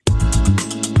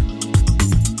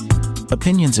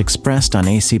Opinions expressed on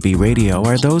ACB Radio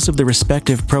are those of the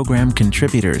respective program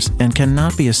contributors and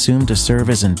cannot be assumed to serve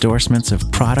as endorsements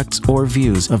of products or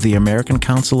views of the American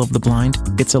Council of the Blind,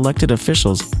 its elected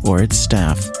officials, or its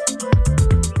staff.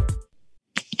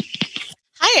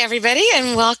 Hi, everybody,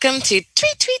 and welcome to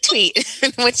Tweet, Tweet, Tweet,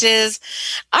 which is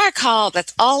our call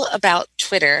that's all about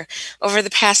Twitter. Over the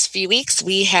past few weeks,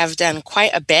 we have done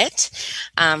quite a bit,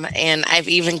 and I've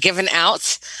even given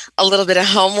out a little bit of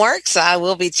homework, so I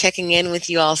will be checking in with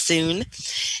you all soon.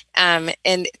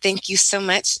 And thank you so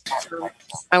much for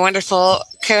my wonderful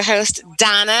co-host,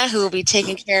 Donna, who will be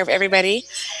taking care of everybody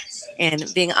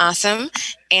and being awesome,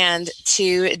 and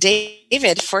to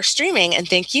David for streaming, and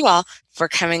thank you all for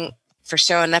coming, for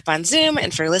showing up on Zoom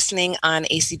and for listening on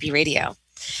ACB Radio.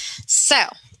 So,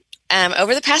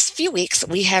 over the past few weeks,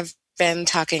 we have been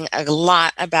talking a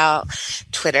lot about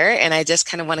Twitter, and I just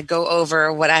kind of want to go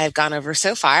over what I have gone over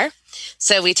so far.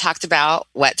 So we talked about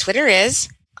what Twitter is,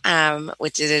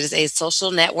 which is a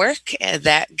social network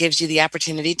that gives you the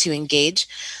opportunity to engage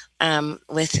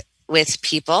with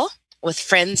people, with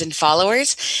friends and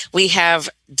followers. We have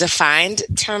defined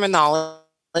terminology.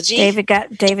 David got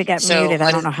muted.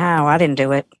 I don't know how. I didn't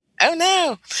do it. Oh,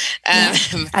 no.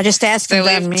 I just asked him to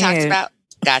unmute. Talked about,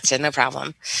 gotcha, no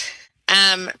problem.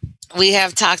 We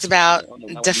have talked about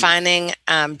defining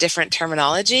different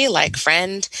terminology like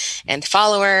friend and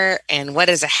follower, and what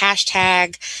is a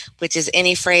hashtag, which is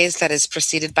any phrase that is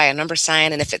preceded by a number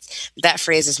sign. And if that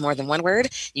phrase is more than one word,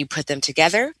 you put them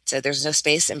together. So there's no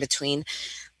space in between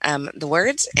the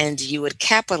words, and you would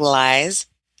capitalize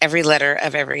every letter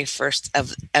of every first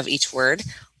of each word,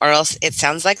 or else it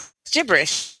sounds like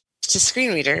gibberish to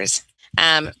screen readers.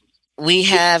 We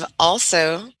have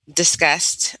also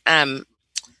discussed,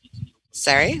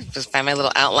 sorry, just find my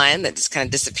little outline that just kind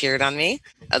of disappeared on me.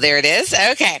 Oh, there it is.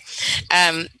 Okay.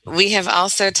 We have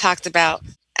also talked about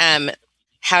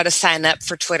how to sign up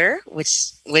for Twitter,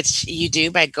 which you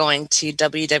do by going to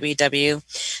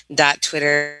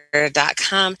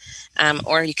www.twitter.com,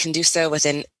 or you can do so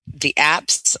within the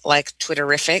apps like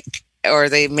Twitterrific or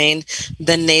the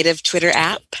native Twitter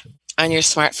app on your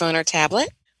smartphone or tablet.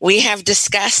 We have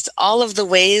discussed all of the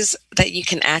ways that you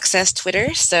can access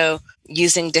Twitter. So you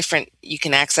can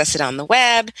access it on the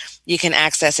web. You can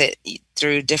access it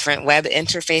through different web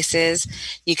interfaces.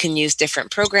 You can use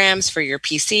different programs for your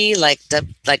PC like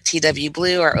TW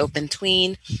Blue or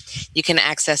OpenTween. You can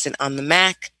access it on the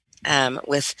Mac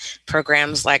with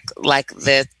programs like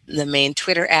the main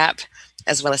Twitter app,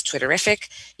 as well as Twitterrific.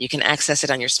 You can access it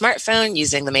on your smartphone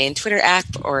using the main Twitter app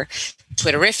or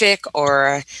Twitterrific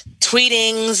or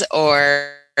Tweetings,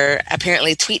 or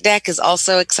apparently TweetDeck is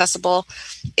also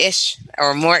accessible-ish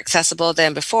or more accessible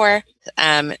than before.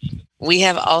 We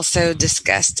have also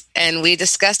discussed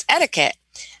etiquette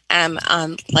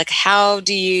on like how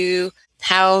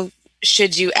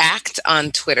should you act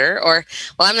on Twitter? Or,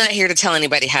 well, I'm not here to tell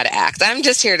anybody how to act. I'm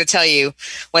just here to tell you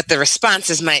what the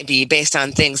responses might be based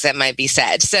on things that might be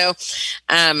said. So,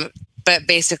 but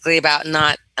basically about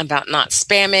not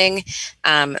spamming,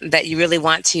 that you really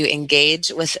want to engage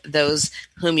with those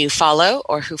whom you follow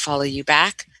or who follow you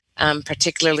back,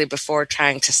 particularly before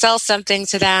trying to sell something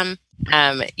to them.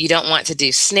 You don't want to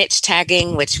do snitch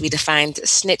tagging, which we defined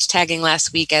snitch tagging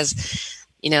last week as,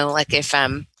 like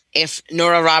if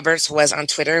Nora Roberts was on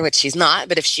Twitter, which she's not,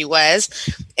 but if she was,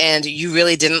 and you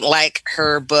really didn't like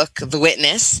her book, The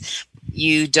Witness,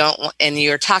 and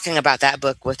you're talking about that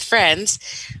book with friends,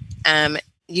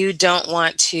 you don't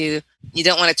want to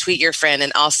tweet your friend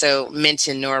and also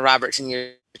mention Nora Roberts in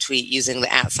your tweet using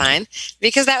the @ sign,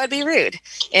 because that would be rude.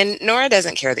 And Nora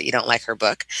doesn't care that you don't like her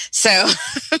book. So,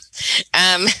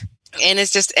 and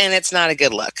it's not a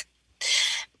good look.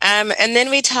 And then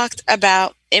we talked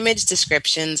about image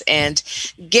descriptions and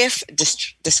GIF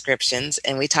descriptions.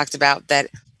 And we talked about that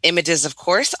images, of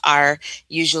course, are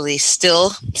usually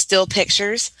still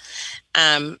pictures.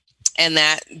 And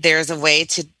that there's a way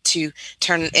to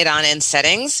turn it on in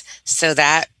settings so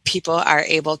that people are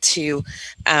able to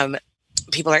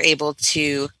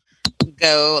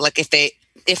go, like if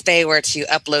they were to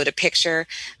upload a picture,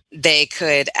 they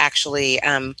could actually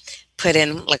put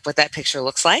in like what that picture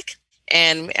looks like.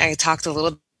 And I talked a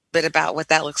little bit about what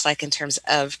that looks like in terms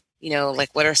of,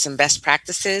 like what are some best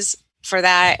practices for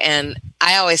that. And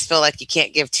I always feel like you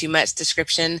can't give too much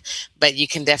description, but you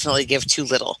can definitely give too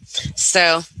little.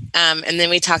 So, and then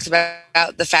we talked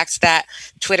about the fact that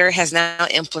Twitter has now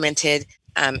implemented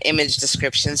image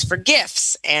descriptions for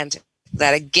GIFs, and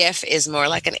that a GIF is more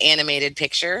like an animated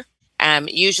picture,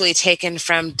 usually taken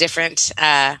from different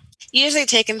usually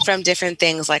taken from different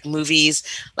things like movies,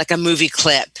 like a movie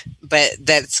clip, but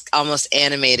that's almost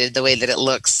animated the way that it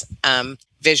looks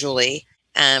visually.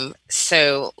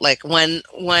 So like one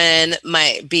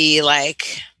might be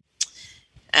like,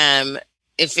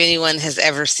 if anyone has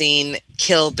ever seen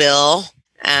Kill Bill,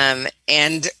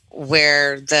 and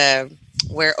where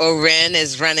O-Ren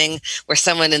is running, where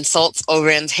someone insults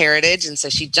O-Ren's heritage, and so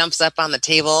she jumps up on the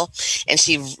table and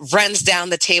she runs down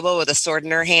the table with a sword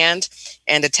in her hand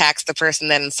and attacks the person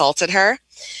that insulted her.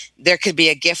 There could be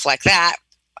a GIF like that.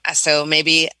 So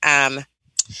maybe I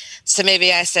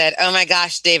said, "Oh my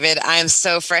gosh, David, I am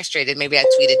so frustrated." Maybe I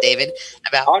tweeted David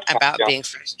about being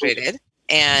frustrated,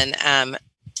 and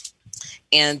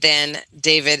then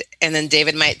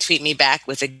David might tweet me back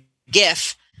with a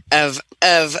GIF of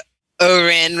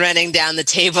O-Ren running down the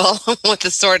table with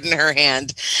a sword in her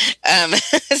hand. And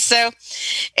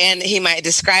he might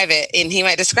describe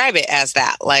it as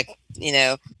that, like, he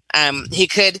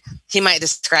might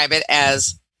describe it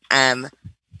as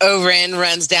O-Ren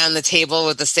runs down the table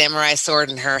with a samurai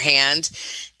sword in her hand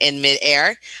in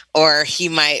midair, or he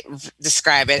might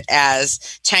describe it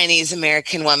as Chinese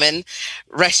American woman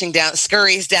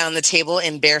scurries down the table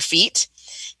in bare feet,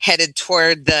 headed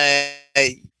toward the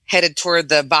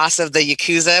boss of the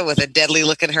Yakuza with a deadly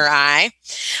look in her eye.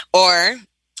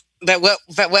 But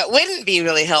what wouldn't be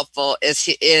really helpful is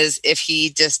if he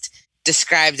just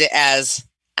described it as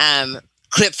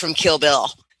clip from Kill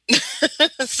Bill.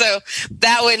 So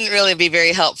that wouldn't really be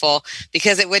very helpful,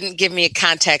 because it wouldn't give me a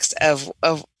context of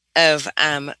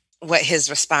what his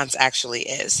response actually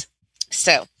is.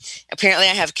 So apparently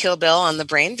I have Kill Bill on the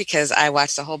brain because I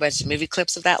watched a whole bunch of movie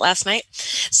clips of that last night.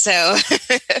 So,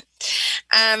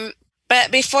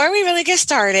 but before we really get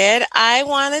started, I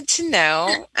wanted to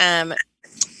know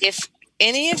if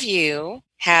any of you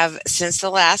have, since the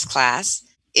last class,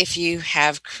 if you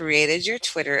have created your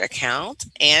Twitter account,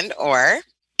 and or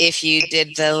if you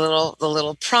did the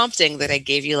little prompting that I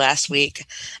gave you last week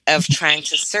of trying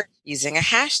to search using a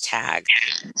hashtag.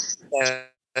 So,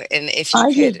 and if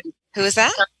you could, who is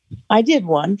that? I did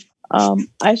one.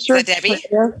 I searched Debbie.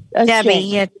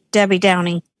 Debbie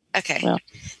Downey. Okay. Well,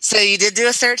 so you did do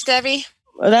a search, Debbie?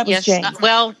 Well, that was Jane.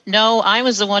 Well, no, I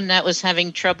was the one that was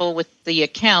having trouble with the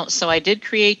account. So I did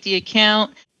create the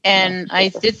account, and I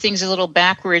did things a little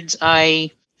backwards.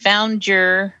 I found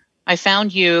you,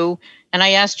 and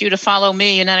I asked you to follow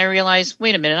me, and then I realized,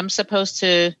 wait a minute, I'm supposed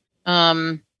to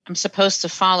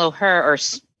follow her, or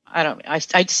I don't. I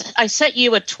sent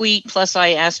you a tweet, plus I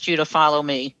asked you to follow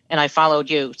me, and I followed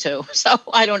you too. So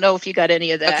I don't know if you got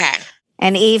any of that. Okay.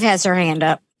 And Eve has her hand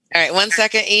up. All right, 1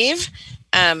 second, Eve.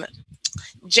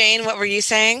 Jane, what were you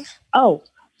saying? Oh,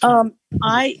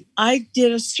 I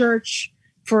did a search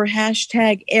for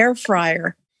hashtag air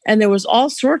fryer, and there was all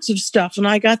sorts of stuff, and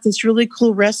I got this really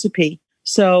cool recipe.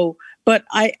 So, but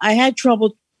I had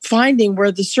trouble finding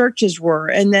where the searches were,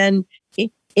 and then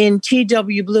in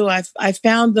TW Blue, I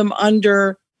found them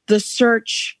under the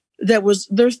search. There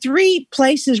are 3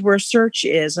 places where search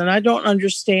is, and I don't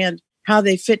understand how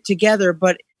they fit together,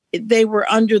 but they were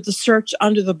under the search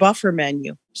under the buffer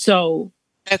menu. So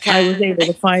okay. I was able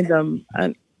to find them.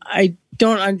 And I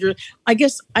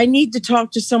guess I need to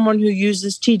talk to someone who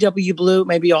uses TW Blue,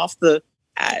 maybe off the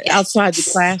outside the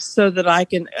class, so that I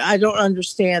don't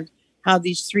understand how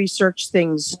these 3 search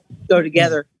things go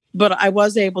together. But I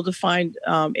was able to find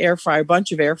a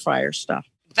bunch of air fryer stuff.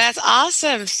 That's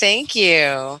awesome. Thank you.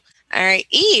 All right,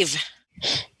 Eve.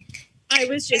 I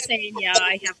was just saying, yeah,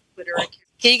 I have a Twitter account.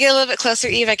 Can you get a little bit closer,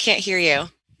 Eve? I can't hear you.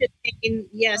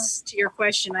 Yes, to your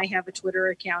question, I have a Twitter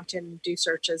account and do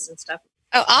searches and stuff.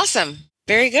 Oh, awesome.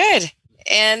 Very good.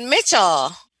 And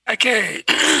Mitchell. Okay.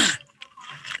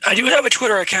 I do have a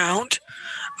Twitter account.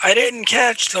 I didn't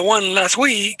catch the one last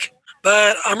week,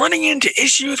 but I'm running into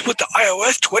issues with the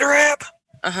iOS Twitter app.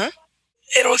 Uh-huh.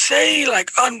 It'll say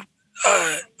like on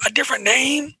a different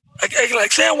name.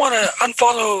 Like say I want to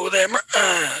unfollow the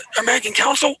American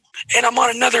Council, and I'm on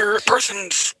another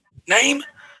person's name.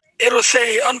 It'll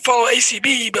say unfollow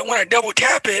ACB, but when I double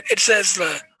tap it, it says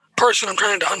the person I'm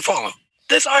trying to unfollow.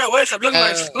 This iOS app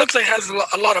looks like it has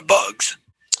a lot of bugs.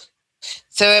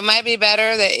 So it might be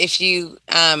better that if you,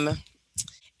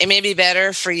 it may be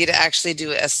better for you to actually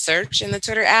do a search in the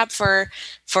Twitter app for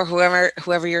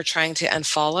whoever you're trying to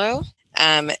unfollow,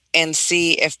 and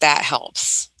see if that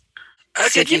helps.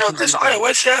 Did you know this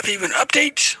iOS app even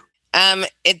updates?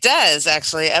 It does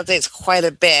actually. It updates quite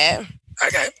a bit.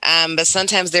 Okay. But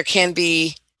sometimes there can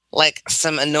be like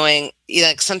some annoying,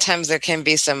 sometimes there can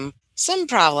be some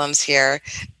problems here.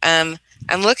 I'm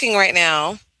looking right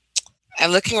now,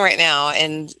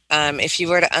 and if you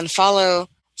were to unfollow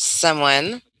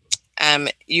someone,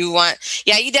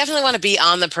 you definitely want to be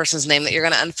on the person's name that you're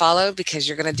going to unfollow, because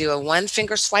you're going to do a one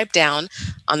finger swipe down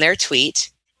on their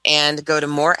tweet and go to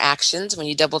more actions. When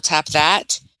you double tap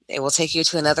that, it will take you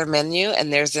to another menu,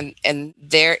 and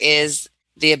there is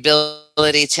the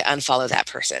ability to unfollow that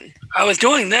person. I was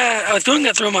doing that.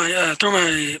 Through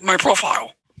my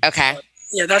profile. Okay.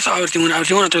 Yeah, that's how I was doing. I was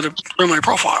doing it through my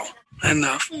profile and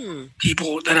the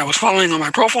people that I was following on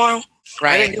my profile.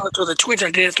 Right. I didn't do it through the tweets.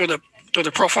 I did it through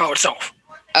the profile itself.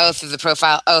 Oh, through the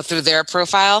profile. Oh, through their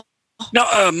profile.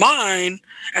 No, mine.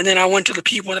 And then I went to the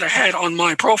people that I had on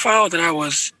my profile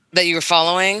that you were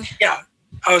following. Yeah,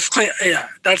 I was clean. Yeah,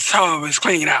 that's how I was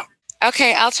cleaning it out.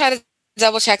 Okay, I'll try to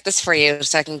double check this for you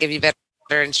so I can give you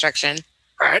better instruction.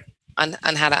 All right. On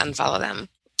how to unfollow them.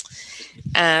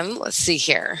 Let's see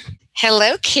here.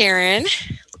 Hello, Karen.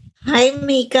 Hi,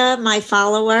 Mika, my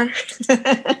follower.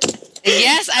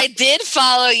 Yes, I did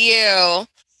follow you.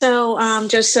 So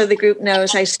just so the group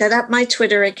knows, I set up my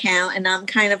Twitter account, and I'm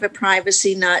kind of a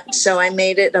privacy nut, so I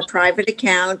made it a private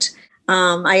account.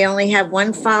 I only have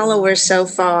one follower so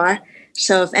far.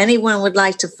 So if anyone would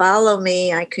like to follow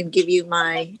me, I could give you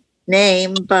my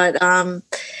name. But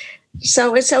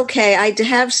so it's okay. I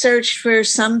have searched for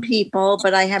some people,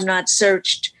 but I have not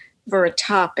searched for a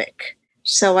topic.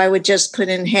 So I would just put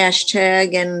in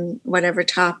hashtag and whatever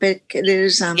topic it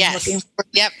is I'm looking for.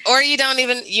 Yep. Or you don't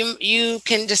even, you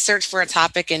can just search for a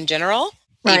topic in general.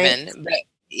 Right. Even. But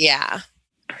yeah.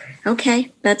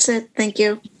 Okay. That's it. Thank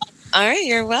you. All right.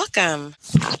 You're welcome.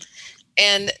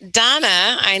 And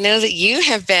Donna, I know that you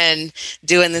have been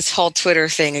doing this whole Twitter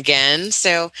thing again.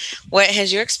 So what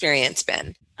has your experience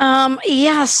been?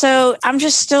 Yeah. So I'm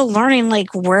just still learning, like,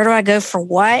 where do I go for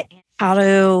what? How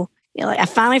to, I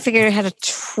finally figured out how to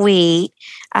tweet.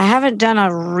 I haven't done a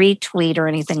retweet or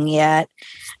anything yet.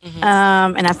 Mm-hmm.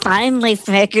 And I finally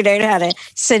figured out how to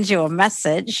send you a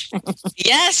message.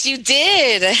 Yes, you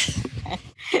did.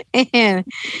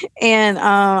 and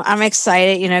I'm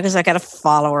excited, because I got a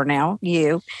follower now,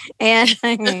 you. And,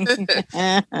 and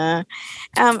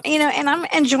I'm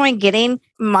enjoying getting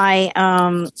my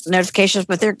notifications,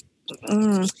 but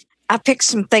I picked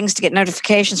some things to get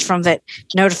notifications from that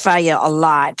notify you a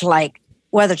lot, like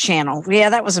Weather Channel. Yeah,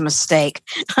 that was a mistake.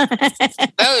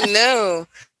 Oh, no.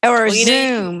 Or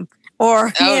Zoom.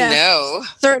 No.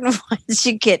 Certain ones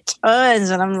you get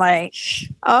tons. And I'm like,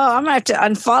 I'm going to have to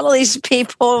unfollow these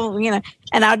people,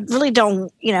 And I really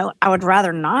don't, I would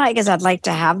rather not, because I'd like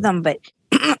to have them. But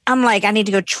I'm like, I need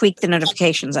to go tweak the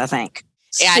notifications, I think.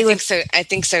 Yeah, I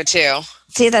think so too.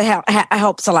 See, that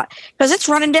helps a lot, because it's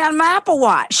running down my Apple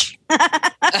Watch. Your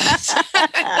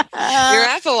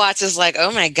Apple Watch is like,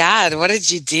 oh my God, what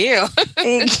did you do?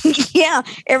 Yeah,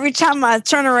 every time I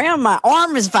turn around, my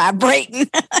arm is vibrating.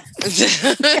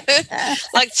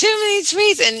 Like too many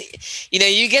tweets. And,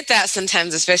 you get that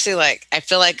sometimes, especially I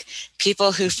feel like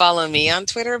people who follow me on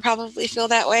Twitter probably feel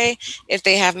that way if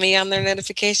they have me on their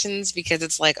notifications, because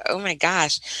it's like, oh my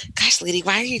gosh, Lady,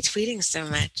 why are you tweeting so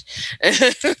much?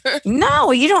 No,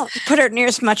 you don't put it near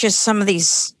as much as some of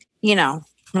these,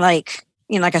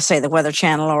 like I say, the Weather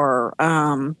Channel or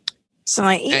so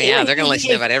like. Oh, yeah, they're going to let you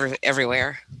know about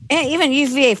everywhere. Yeah, even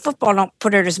UVA football don't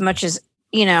put it as much as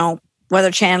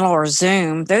Weather Channel or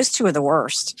Zoom. Those two are the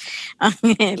worst of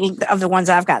the ones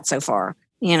I've got so far.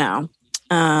 Yeah,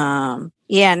 now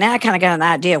I kind of got an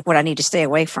idea of what I need to stay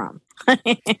away from.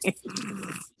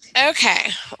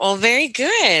 Okay, well, very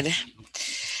good.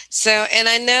 So, and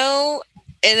then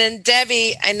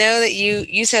Debbie, I know that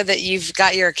you said that you've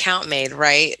got your account made,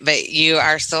 right? But you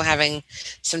are still having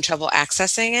some trouble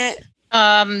accessing it?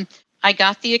 I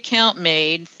got the account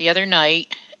made the other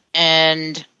night,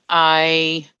 and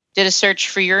I did a search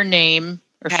for your name,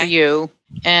 or for you,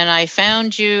 and I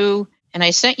found you, and I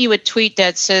sent you a tweet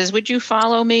that says, would you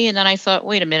follow me? And then I thought,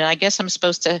 wait a minute, I guess I'm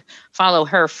supposed to follow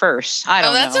her first. I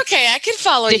don't know. Oh, that's okay. I can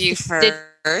follow you first.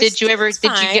 Did you ever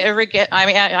get, I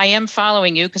mean, I am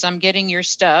following you because I'm getting your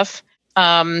stuff.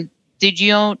 Do you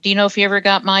know if you ever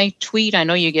got my tweet? I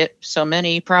know you get so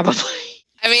many, probably.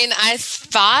 I mean, I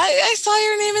thought I saw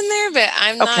your name in there, but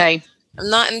I'm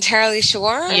not entirely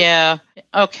sure. Yeah.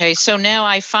 Okay. So now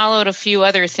I followed a few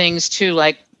other things too,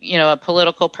 like, a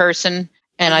political person.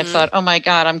 And I thought, oh my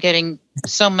God, I'm getting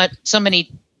so many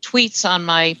tweets on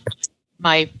my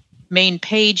main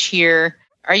page here.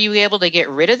 Are you able to get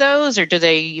rid of those, or do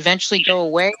they eventually go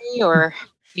away, or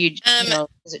is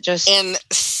it just? And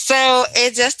so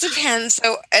it just depends.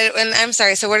 So, and I'm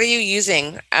sorry. So, what are you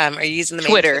using? Are you using the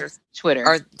main Twitter,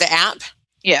 or the app?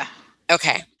 Yeah.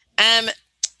 Okay.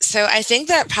 So I think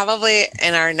that probably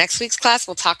in our next week's class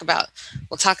we'll talk about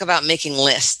making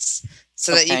lists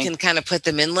so that you can kind of put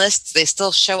them in lists. They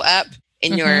still show up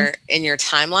in your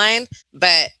timeline.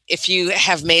 But if you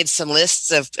have made some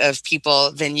lists of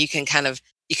people, then you can kind of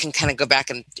go back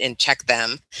and check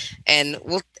them. And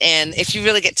if you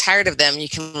really get tired of them, you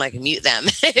can like mute them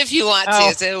if you want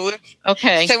to. So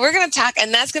okay. So we're going to talk,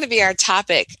 and that's going to be our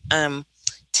topic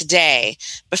today.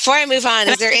 Before I move on,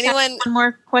 is there anyone? One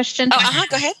more question? Oh,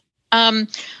 go ahead.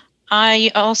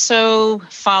 I also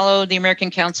followed the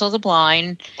American Council of the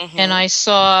Blind, and I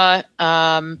saw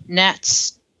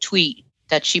Nat's tweet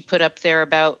that she put up there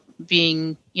about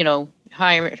being,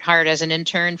 hired as an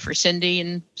intern for Cindy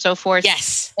and so forth.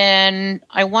 Yes. And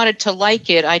I wanted to like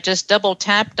it. I just double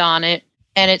tapped on it,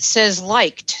 and it says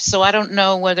liked. So I don't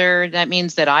know whether that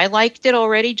means that I liked it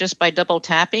already just by double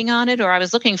tapping on it, or I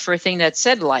was looking for a thing that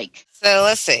said like. So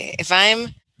let's see.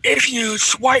 If you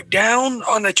swipe down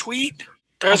on the tweet,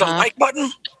 there's a like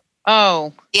button.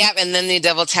 Oh. Yep, and then you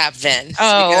double tap then.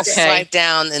 So you okay. Swipe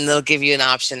down and they'll give you an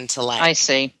option to like. I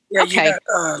see. Yeah, okay.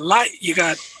 You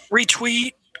got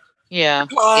retweet. Yeah.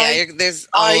 There's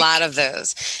a lot of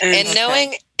those.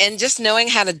 And just knowing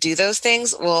how to do those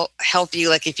things will help you.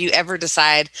 Like if you ever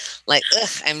decide like,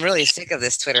 I'm really sick of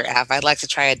this Twitter app, I'd like to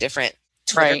try a different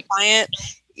Twitter client,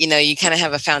 you kind of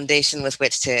have a foundation with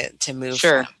which to move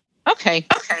from. Okay.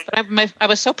 But I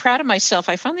was so proud of myself.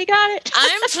 I finally got it.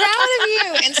 I'm proud of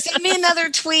you. And send me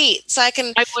another tweet so I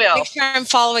can make sure I'm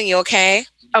following you. Okay.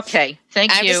 Okay.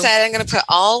 Thank you. I've decided I'm going to put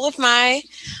all of my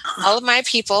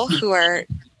people who are.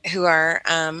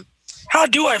 How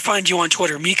do I find you on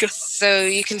Twitter, Mika? So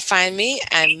you can find me.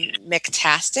 I'm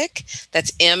Mektastic. That's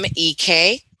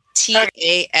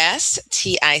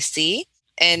MEKTASTIC,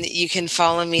 and you can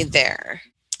follow me there.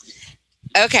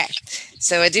 Okay,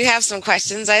 so I do have some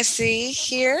questions I see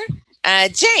here.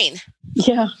 Jane.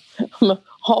 Yeah,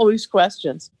 always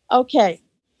questions. Okay,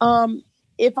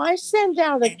 if I send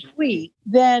out a tweet,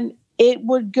 then it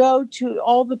would go to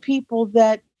all the people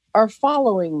that are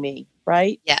following me,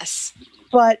 right? Yes.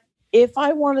 But if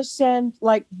I want to send,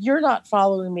 like, you're not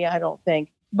following me, I don't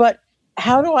think. But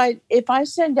if I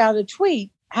send out a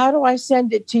tweet, how do I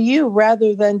send it to you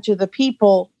rather than to the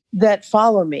people that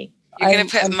follow me? You're going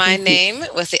to put my name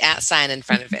with the @sign in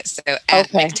front of it. So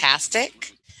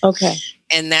 @Mektastic. Okay.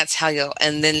 And that's how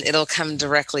and then it'll come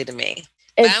directly to me.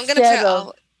 But I'm going to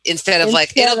put, instead of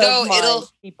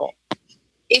people.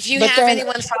 If you have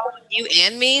anyone following you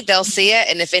and me, they'll see it.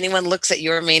 And if anyone looks at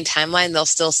your main timeline, they'll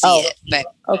still see it. But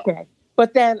okay.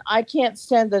 But then I can't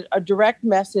send a direct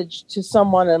message to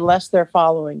someone unless they're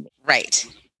following me. Right.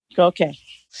 Okay.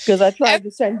 Because I tried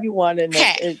to send you one and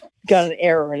it got an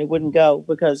error and it wouldn't go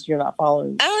because you're not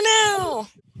following me. Oh,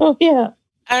 no. Oh, yeah.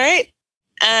 All right.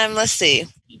 Let's see.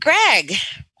 Greg.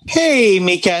 Hey,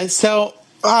 Mika. So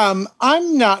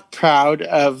I'm not proud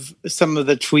of some of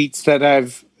the tweets that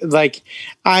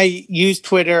I used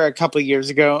Twitter a couple of years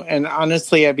ago, and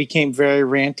honestly, I became very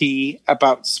ranty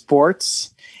about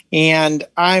sports. And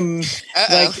I'm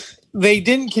they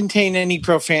didn't contain any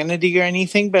profanity or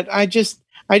anything, but I just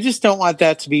don't want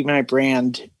that to be my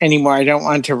brand anymore. I don't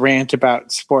want to rant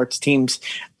about sports teams.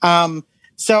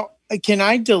 So can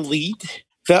I delete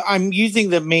I'm using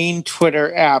the main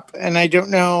Twitter app, and I don't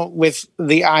know with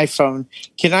the iPhone,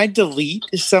 can I delete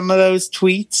some of those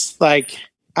tweets?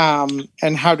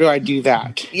 And how do I do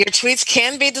that? Your tweets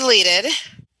can be deleted.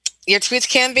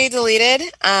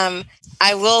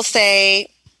 I will say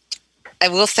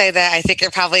that I think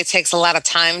it probably takes a lot of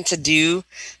time to do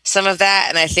some of that.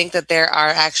 And I think that there are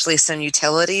actually some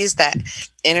utilities that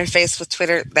interface with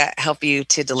Twitter that help you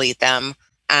to delete them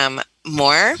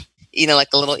more, like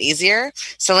a little easier.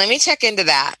 So let me check into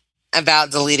that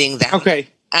about deleting them. Okay.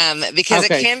 Because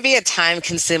it can be a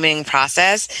time-consuming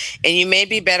process, and you may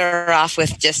be better off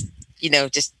with just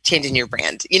changing your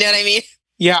brand. You know what I mean?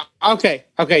 Yeah.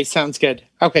 Okay. Sounds good.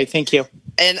 Okay. Thank you.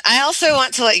 And I also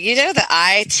want to let you know that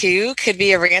I too could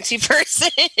be a ranty person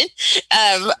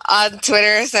on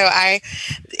Twitter. So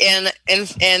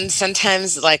and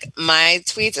sometimes like my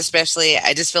tweets, especially,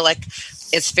 I just feel like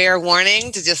it's fair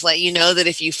warning to just let you know that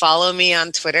if you follow me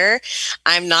on Twitter,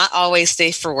 I'm not always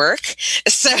safe for work,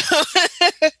 so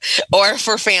or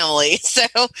for family. So,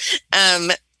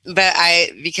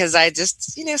 because I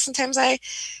just sometimes I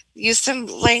use some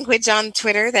language on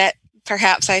Twitter that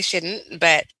perhaps I shouldn't,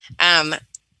 but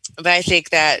I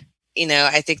think that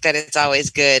it's always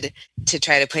good to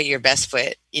try to put your best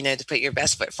foot,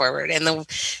 forward. And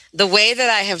the way that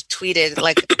I have tweeted,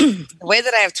 the way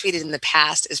that I have tweeted in the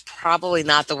past is probably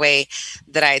not the way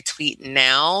that I tweet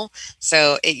now.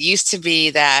 So it used to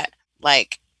be that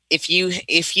if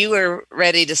you were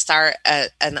ready to start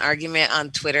an argument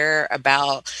on Twitter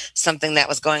about something that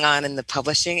was going on in the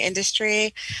publishing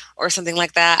industry or something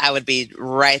like that, I would be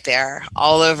right there,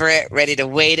 all over it, ready to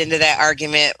wade into that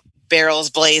argument, barrels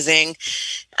blazing.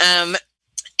 And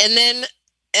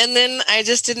then I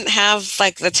just didn't have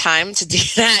like the time to do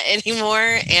that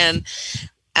anymore. And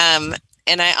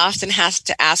I often have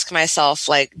to ask myself,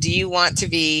 like, do you want to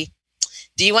be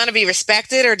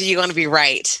respected or do you want to be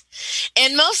right?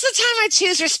 And most of the time I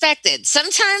choose respected.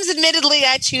 Sometimes, admittedly,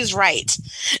 I choose right.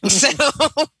 So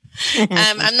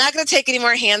I'm not going to take any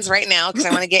more hands right now because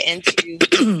I want to get into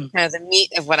kind of the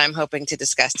meat of what I'm hoping to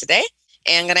discuss today.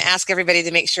 And I'm going to ask everybody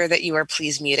to make sure that you are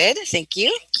please muted. Thank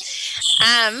you.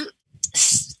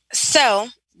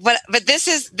 But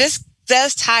this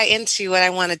does tie into what I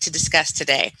wanted to discuss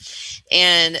today.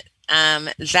 And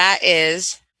that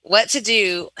is what to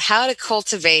do, how to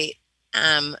cultivate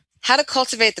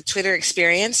the Twitter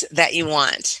experience that you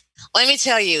want. Let me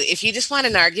tell you, if you just want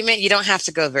an argument, you don't have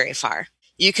to go very far.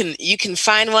 You can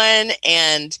find one,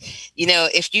 and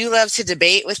if you love to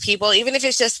debate with people, even if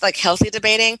it's just like healthy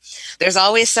debating, there's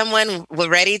always someone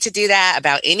ready to do that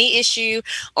about any issue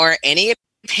or any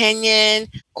opinion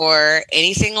or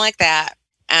anything like that.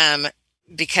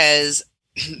 Because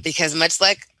much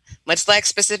like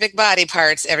specific body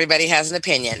parts, everybody has an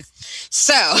opinion.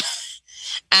 So,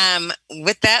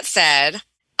 with that said,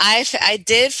 I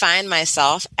did find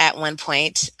myself at one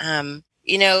point, I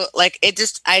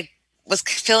was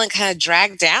feeling kind of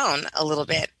dragged down a little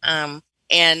bit.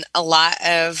 And a lot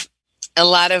of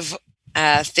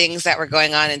things that were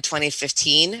going on in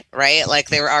 2015, right? Like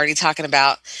they were already talking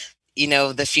about,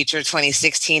 the future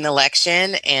 2016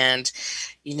 election, and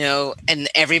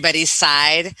everybody's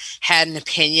side had an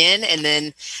opinion, and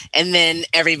then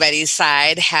everybody's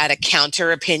side had a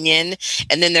counter opinion,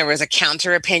 and then there was a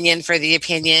counter opinion for the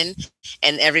opinion,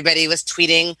 and everybody was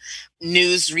tweeting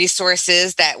news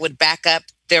resources that would back up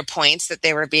their points that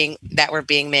were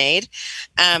being made.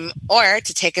 Or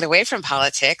to take it away from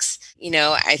politics,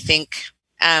 I think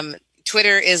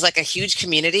Twitter is like a huge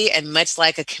community, and much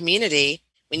like a community,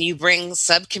 when you bring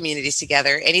sub-communities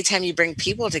together, anytime you bring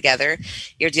people together,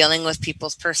 you're dealing with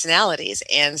people's personalities.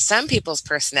 And some people's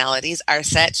personalities are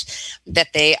such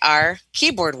that they are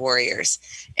keyboard warriors,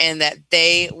 and that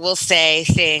they will say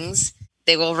things,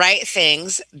 they will write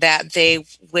things that they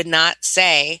would not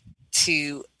say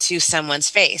to someone's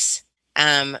face.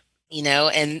 And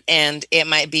it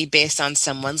might be based on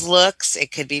someone's looks.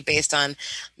 It could be based on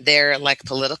their like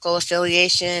political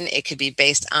affiliation. It could be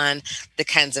based on the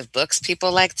kinds of books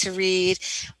people like to read.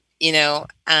 There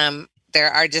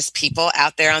are just people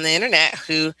out there on the internet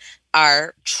who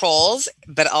are trolls,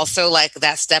 but also like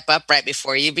that step up right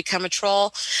before you become a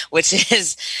troll, which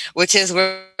is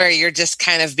where you're just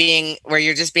kind of being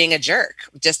a jerk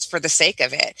just for the sake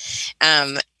of it.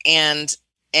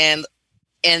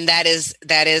 And that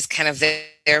is kind of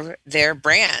their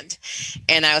brand.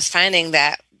 And I was finding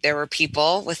that there were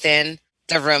people within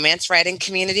the romance writing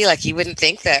community, like you wouldn't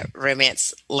think that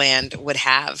romance land would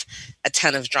have a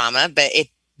ton of drama, but it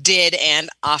did and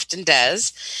often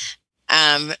does.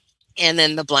 And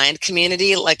then the blind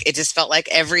community, like it just felt like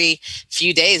every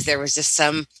few days there was just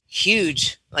some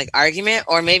huge like argument,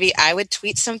 or maybe I would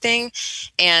tweet something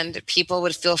and people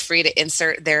would feel free to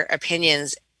insert their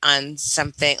opinions on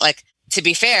something. Like, to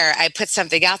be fair, I put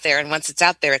something out there, and once it's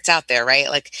out there, right?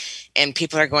 Like, and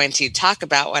people are going to talk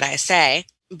about what I say.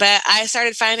 But I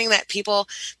started finding that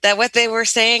that what they were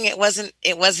saying, it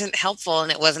wasn't helpful,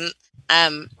 and it wasn't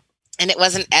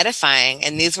edifying.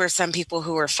 And these were some people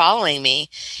who were following me,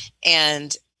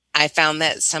 and I found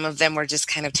that some of them were just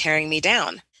kind of tearing me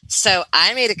down. So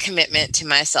I made a commitment to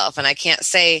myself, and I can't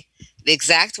say the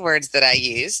exact words that I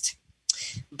used,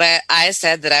 but I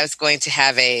said that I was going to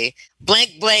have a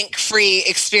blank free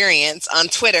experience on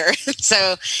Twitter.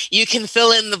 So you can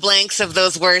fill in the blanks of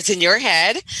those words in your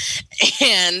head.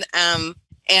 And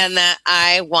that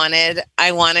I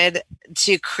wanted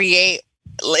to create,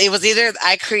 it was either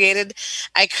I created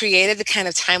the kind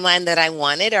of timeline that I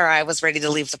wanted, or I was ready to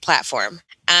leave the platform.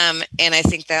 And I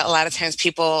think that a lot of times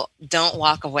people don't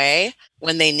walk away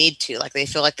when they need to, like they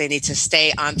feel like they need to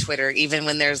stay on Twitter, even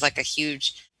when there's like a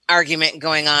huge argument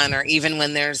going on, or even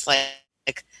when there's like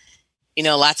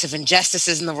lots of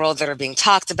injustices in the world that are being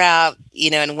talked about,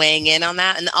 and weighing in on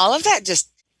that. And all of that just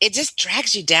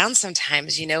drags you down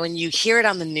sometimes, when you hear it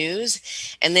on the news,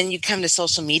 and then you come to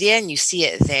social media and you see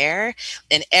it there,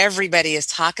 and everybody is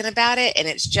talking about it, and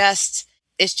it's just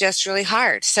really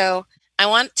hard. So I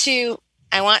want to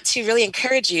really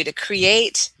encourage you to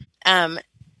create the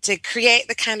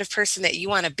kind of person that you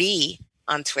want to be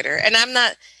on Twitter. And I'm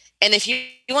not And if you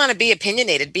want to be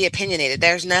opinionated, be opinionated.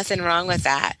 There's nothing wrong with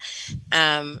that.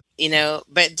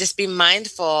 But just be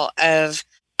mindful of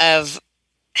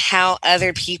how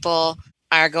other people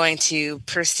are going to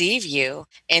perceive you,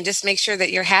 and just make sure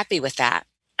that you're happy with that.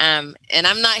 And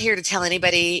I'm not here to tell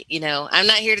anybody, I'm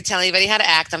not here to tell anybody how to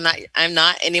act. I'm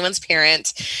not anyone's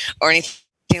parent or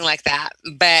anything like that.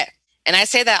 And I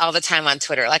say that all the time on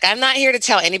Twitter. Like, I'm not here to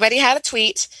tell anybody how to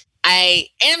tweet. I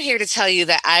am here to tell you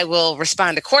that I will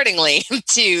respond accordingly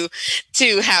to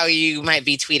how you might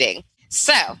be tweeting.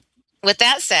 So with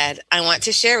that said, I want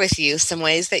to share with you some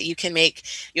ways that you can make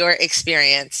your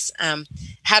experience,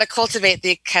 how to cultivate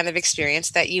the kind of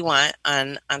experience that you want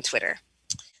on Twitter.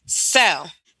 So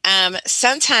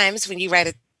sometimes when you write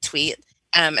a tweet,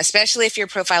 especially if your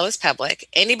profile is public,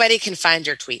 anybody can find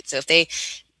your tweet. So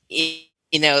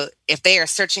if they are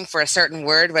searching for a certain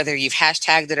word, whether you've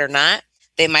hashtagged it or not,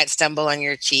 they might stumble on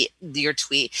your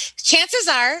tweet. Chances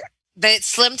are that it's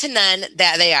slim to none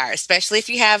that they are, especially if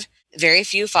you have very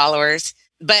few followers.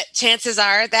 But chances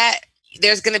are that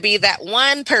there's going to be that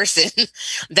one person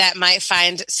that might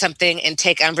find something and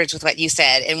take umbrage with what you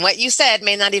said. And what you said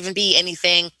may not even be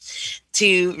anything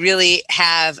to really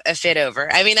have a fit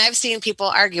over. I mean, I've seen people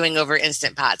arguing over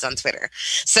Instant Pots on Twitter.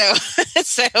 So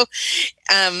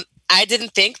I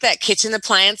didn't think that kitchen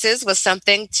appliances was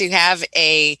something to have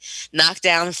a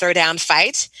knockdown, throwdown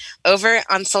fight over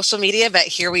on social media, but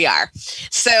here we are.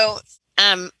 So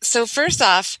first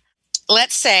off,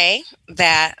 let's say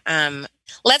that I'm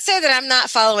not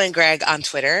following Greg on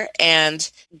Twitter,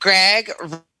 and Greg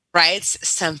writes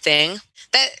something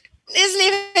that isn't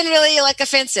even really like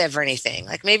offensive or anything.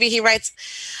 Like, maybe he writes,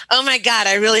 "Oh my God,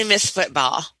 I really miss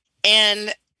football,"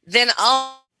 and then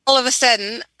all of a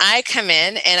sudden I come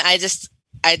in and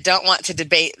I don't want to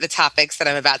debate the topics that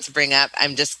I'm about to bring up.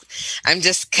 I'm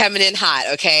just coming in hot.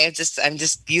 Okay. I'm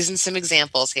just using some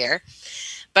examples here,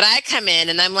 but I come in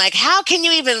and I'm like, how can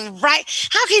you even like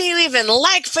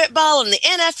football, and the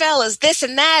NFL is this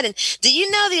and that? And do you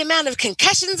know the amount of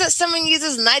concussions that someone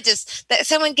uses that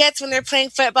someone gets when they're playing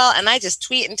football? And I just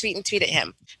tweet and tweet and tweet at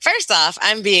him. First off,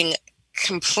 I'm being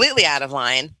completely out of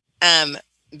line,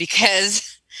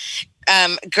 because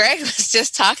Greg was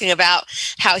just talking about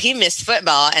how he missed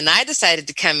football, and I decided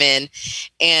to come in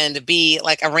and be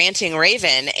like a ranting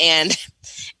raven and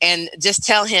just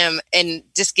tell him and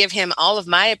just give him all of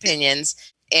my opinions,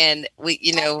 and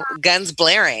guns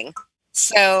blaring.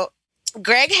 So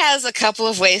Greg has a couple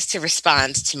of ways to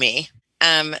respond to me.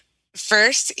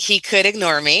 First, he could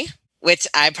ignore me, which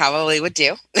I probably would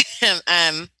do.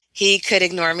 He could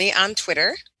ignore me on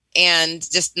Twitter and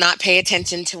just not pay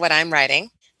attention to what I'm writing.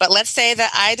 But let's say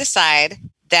that I decide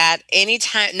that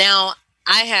anytime now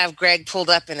I have Greg pulled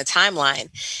up in a timeline,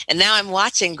 and now I'm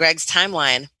watching Greg's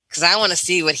timeline because I want to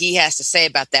see what he has to say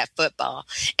about that football.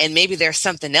 And maybe there's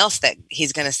something else that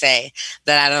he's going to say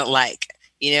that I don't like.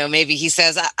 Maybe he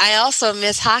says, I also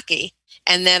miss hockey.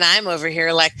 And then I'm over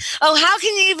here like, oh, how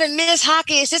can you even miss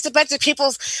hockey? It's just a bunch of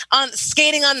people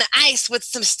skating on the ice with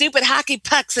some stupid hockey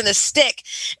pucks and a stick.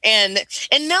 And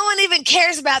no one even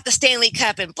cares about the Stanley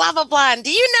Cup and blah, blah, blah. And do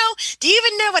you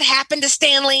even know what happened to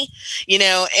Stanley?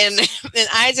 And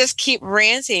I just keep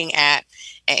ranting at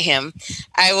him.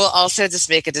 I will also just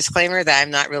make a disclaimer that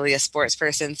I'm not really a sports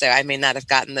person, so I may not have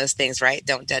gotten those things right.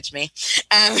 Don't judge me.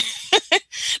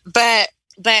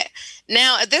 But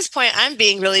now at this point, I'm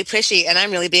being really pushy and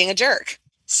I'm really being a jerk.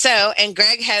 So, and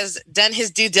Greg has done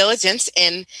his due diligence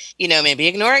in, maybe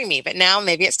ignoring me, but now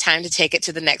maybe it's time to take it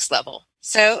to the next level.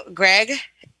 So Greg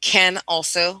can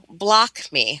also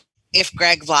block me. If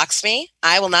Greg blocks me,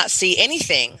 I will not see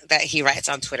anything that he writes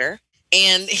on Twitter,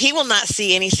 and he will not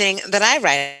see anything that I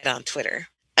write on Twitter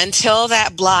until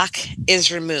that block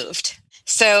is removed.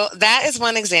 So that is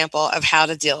one example of how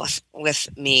to deal with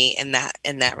me in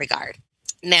that regard.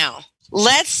 Now,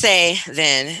 let's say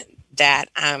then that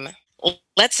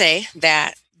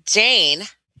Jane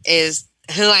is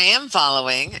who I am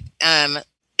following,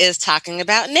 is talking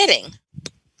about knitting.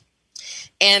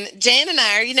 And Jane and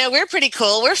I are, we're pretty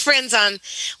cool. We're friends on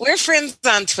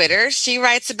Twitter. She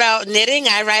writes about knitting,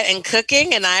 I write and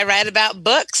cooking, and I write about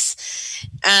books.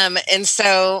 And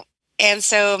so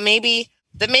maybe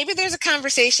there's a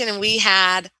conversation and we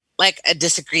had like a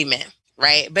disagreement.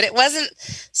 Right. But it wasn't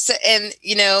so, and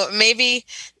maybe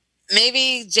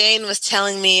Jane was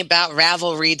telling me about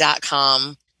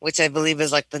Ravelry.com, which I believe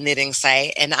is like the knitting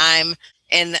site. And I'm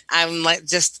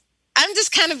just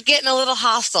kind of getting a little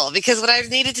hostile because what I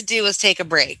needed to do was take a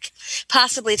break,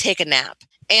 possibly take a nap.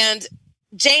 And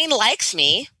Jane likes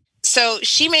me, so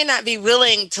she may not be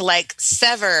willing to like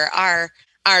sever our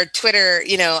Twitter,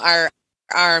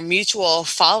 our mutual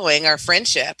following, our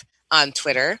friendship on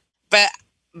Twitter. but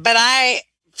I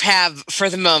have, for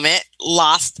the moment,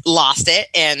 lost it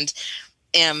and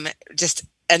am just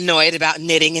annoyed about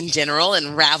knitting in general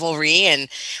and Ravelry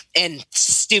and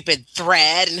stupid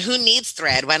thread. And who needs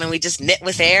thread? Why don't we just knit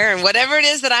with air and whatever it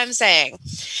is that I'm saying?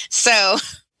 So,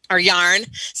 or yarn.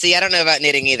 See, I don't know about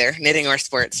knitting either, knitting or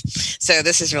sports. So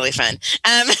this is really fun.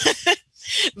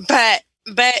 But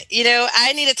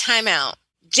I need a timeout.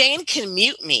 Jane can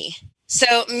mute me.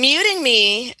 So muting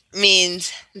me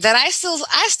means that I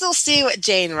still see what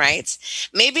Jane writes.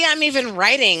 Maybe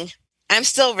I'm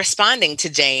still responding to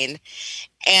Jane.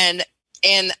 And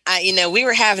we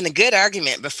were having a good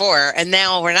argument before, and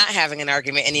now we're not having an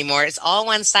argument anymore. It's all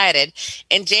one-sided,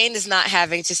 and Jane is not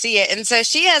having to see it. And so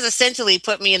she has essentially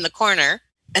put me in the corner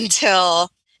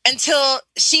until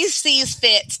she sees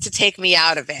fit to take me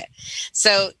out of it.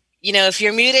 So, if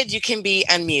you're muted, you can be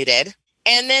unmuted.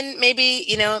 And then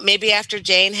maybe after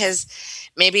Jane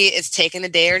maybe it's taken a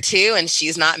day or two and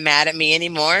she's not mad at me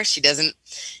anymore. She doesn't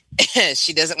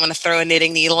want to throw a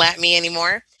knitting needle at me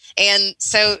anymore. And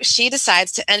so she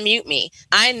decides to unmute me.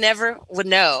 I never would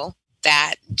know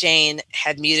that Jane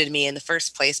had muted me in the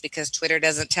first place because Twitter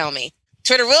doesn't tell me.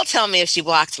 Twitter will tell me if she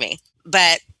blocked me,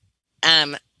 but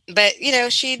she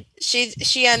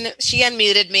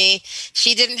unmuted me.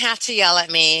 She didn't have to yell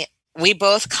at me. We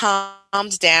both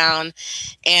calmed down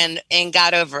and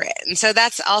got over it. And so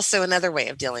that's also another way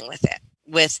of dealing with it,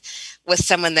 with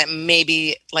someone that may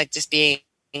be like just being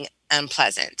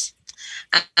unpleasant.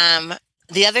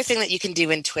 The other thing that you can do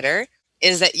in Twitter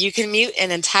is that you can mute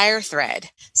an entire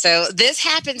thread. So this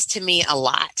happens to me a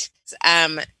lot.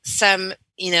 Like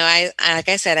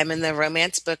I said, I'm in the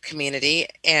romance book community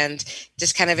and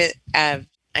just kind of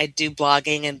I do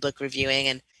blogging and book reviewing,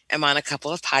 and I'm on a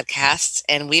couple of podcasts,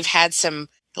 and we've had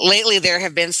lately there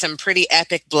have been some pretty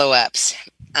epic blow-ups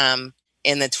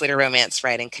in the Twitter romance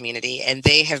writing community, and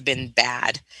they have been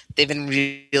bad. They've been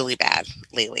really bad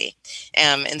lately.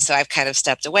 And so I've kind of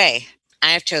stepped away.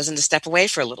 I have chosen to step away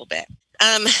for a little bit.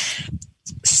 But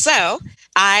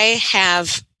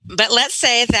let's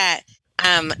say that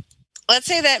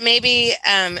maybe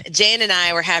Jane and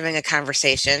I were having a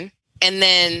conversation, and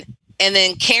then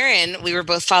Karen, we were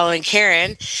both following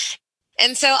Karen.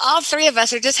 And so all three of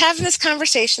us are just having this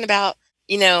conversation about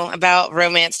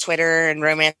romance Twitter and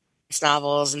romance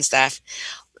novels and stuff.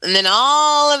 And then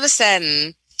all of a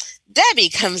sudden, Debbie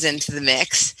comes into the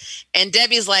mix, and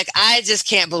Debbie's like, I just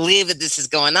can't believe that this is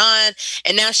going on.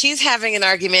 And now she's having an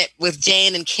argument with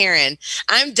Jane and Karen.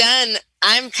 I'm done.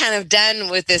 I'm kind of done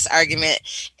with this argument.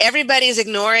 Everybody's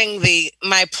ignoring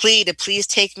my plea to please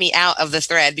take me out of the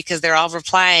thread because they're all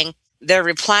replying. They're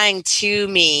replying to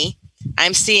me.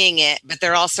 I'm seeing it, but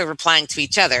they're also replying to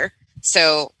each other.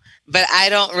 So, but I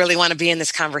don't really want to be in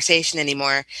this conversation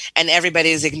anymore. And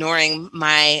everybody's ignoring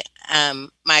my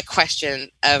question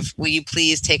of, will you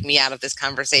please take me out of this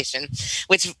conversation?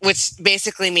 Which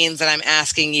basically means that I'm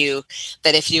asking you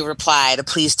that if you reply to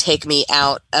please take me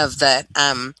out of the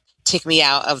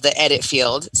edit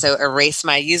field. So erase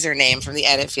my username from the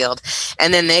edit field,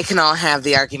 and then they can all have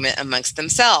the argument amongst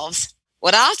themselves.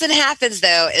 What often happens,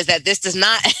 though, is that this does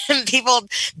not, people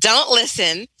don't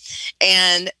listen.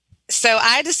 And so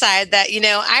I decide that,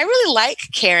 I really like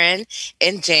Karen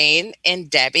and Jane and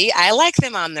Debbie. I like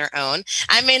them on their own.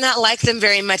 I may not like them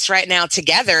very much right now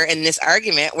together in this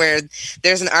argument where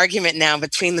there's an argument now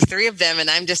between the three of them. And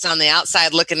I'm just on the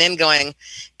outside looking in going,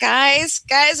 guys,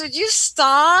 would you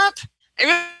stop? I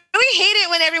really hate it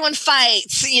when everyone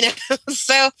fights,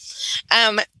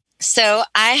 So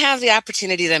I have the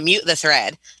opportunity to mute the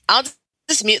thread. I'll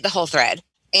just mute the whole thread.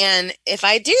 And if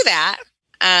I do that,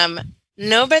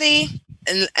 nobody,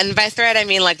 and by thread, I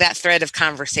mean like that thread of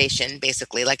conversation,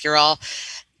 basically. Like you're all,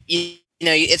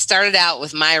 it started out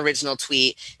with my original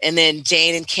tweet, and then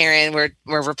Jane and Karen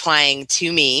were replying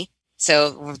to me.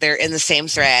 So they're in the same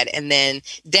thread. And then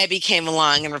Debbie came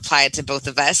along and replied to both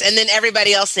of us. And then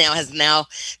everybody else has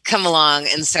come along.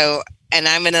 And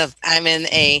I'm in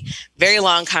a very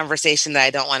long conversation that I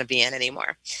don't want to be in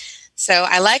anymore. So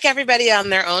I like everybody on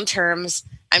their own terms.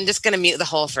 I'm just going to mute the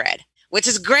whole thread, which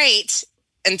is great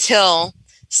until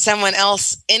someone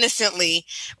else innocently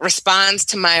responds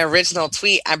to my original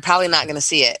tweet. I'm probably not going to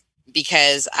see it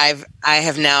because I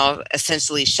have now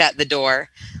essentially shut the door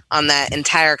on that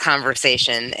entire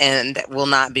conversation and will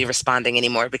not be responding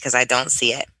anymore because I don't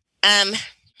see it. And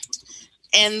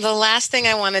the last thing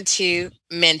I wanted to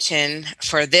mention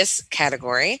for this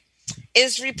category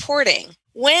is reporting.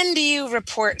 When do you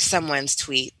report someone's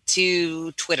tweet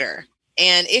to Twitter?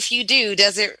 And if you do,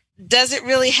 does it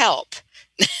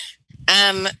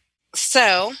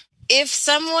So if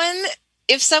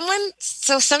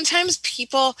so sometimes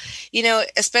people,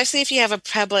 especially if you have a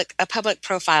public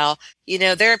profile,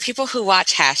 there are people who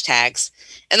watch hashtags,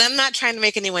 and I'm not trying to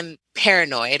make anyone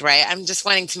paranoid, right? I'm just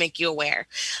wanting to make you aware.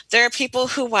 There are people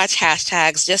who watch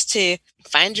hashtags just to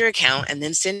find your account and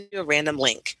then send you a random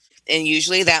link. And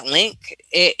usually that link,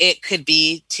 it could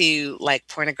be to like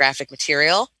pornographic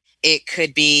material. It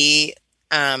could be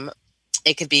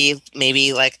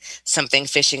maybe like something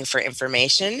fishing for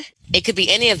information. It could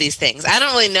be any of these things. I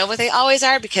don't really know what they always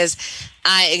are because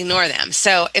I ignore them.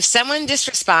 So if someone just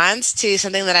responds to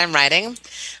something that I'm writing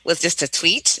with just a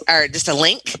tweet or just a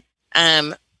link,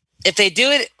 if they do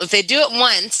it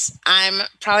once, I'm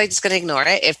probably just going to ignore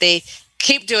it. If they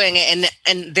keep doing it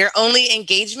and their only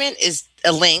engagement is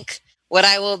a link, what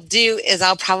I will do is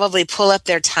I'll probably pull up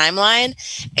their timeline,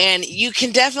 and you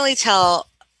can definitely tell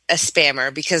a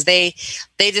spammer because they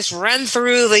just run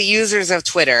through the users of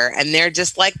Twitter, and they're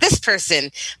just like, this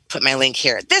person put my link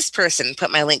here, this person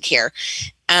put my link here,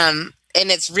 and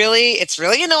it's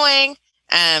really annoying.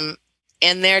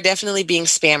 And they're definitely being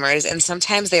spammers, and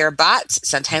sometimes they are bots,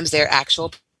 sometimes they're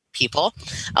actual people.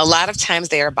 A lot of times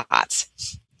they are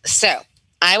bots. So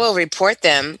I will report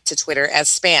them to Twitter as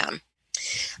spam.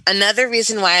 Another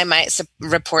reason why I might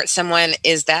report someone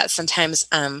is that sometimes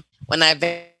when I've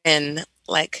been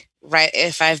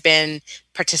if I've been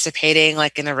participating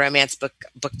like in a romance book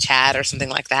chat or something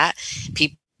like that,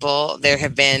 there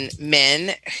have been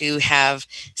men who have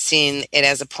seen it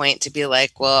as a point to be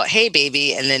like, well, hey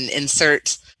baby, and then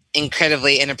insert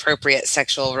incredibly inappropriate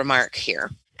sexual remark here.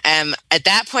 At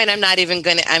that point, I'm not even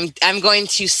going to, I'm going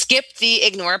to skip the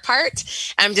ignore part.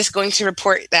 I'm just going to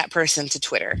report that person to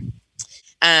Twitter.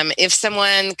 If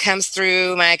someone comes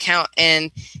through my account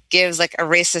and gives like a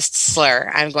racist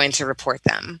slur, I'm going to report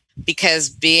them because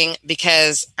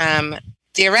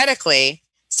theoretically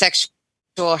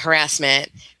sexual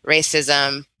harassment,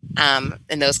 racism,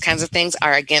 and those kinds of things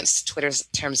are against Twitter's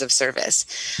terms of service.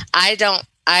 I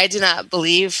do not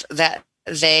believe that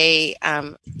they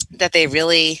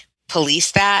really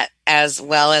police that as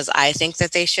well as I think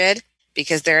that they should,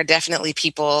 because there are definitely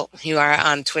people who are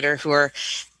on Twitter who are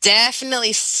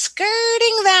definitely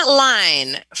skirting that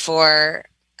line for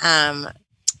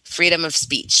freedom of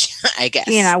speech, I guess.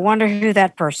 I wonder who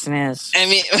that person is. I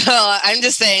mean, well, I'm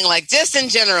just saying, like, just in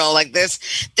general, like, there's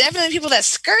definitely people that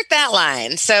skirt that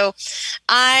line. So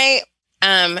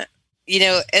and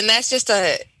that's just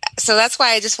so that's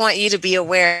why I just want you to be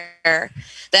aware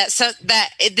that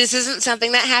this isn't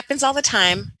something that happens all the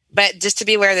time. But just to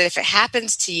be aware that if it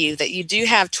happens to you, that you do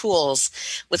have tools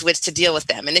with which to deal with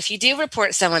them. And if you do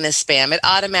report someone as spam, it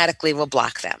automatically will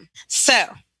block them. So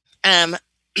I'm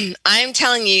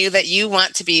telling you that you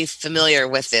want to be familiar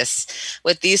with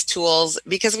these tools,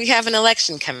 because we have an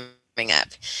election coming up.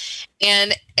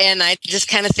 And I just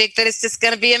kind of think that it's just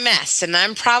going to be a mess. And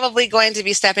I'm probably going to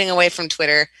be stepping away from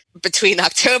Twitter between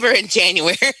October and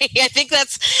January. I think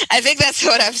that's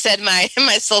what I've said my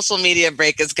social media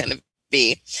break is going to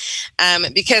be,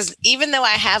 because even though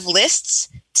I have lists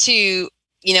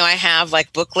I have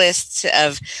like book lists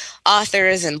of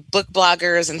authors and book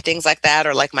bloggers and things like that,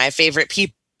 or like my favorite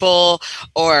people,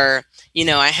 or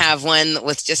I have one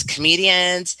with just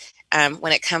comedians.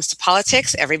 When it comes to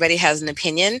politics, everybody has an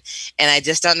opinion, and I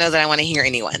just don't know that I want to hear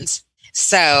anyone's.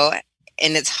 So,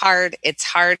 and it's hard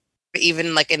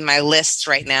even like in my lists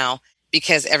right now,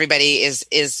 because everybody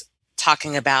is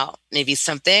talking about maybe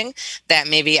something that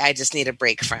maybe I just need a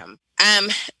break from.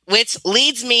 Which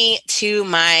leads me to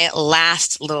my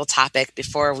last little topic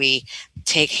before we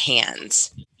take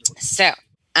hands. So,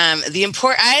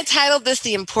 I titled this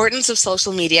 "The Importance of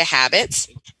Social Media Habits,"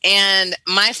 and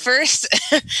my first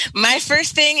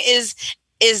thing is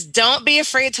don't be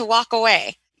afraid to walk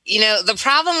away. The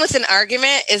problem with an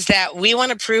argument is that we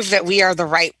want to prove that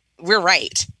we're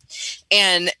right,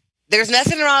 and there's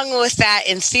nothing wrong with that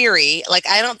in theory. Like,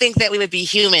 I don't think that we would be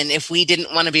human if we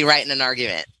didn't want to be right in an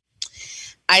argument.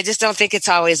 I just don't think it's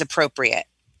always appropriate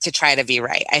to try to be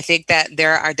right. I think that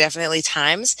there are definitely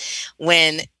times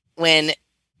when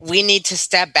we need to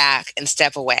step back and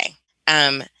step away.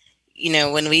 When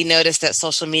we notice that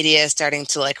social media is starting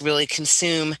to like really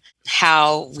consume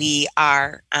how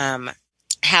we're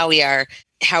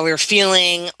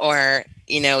feeling, or,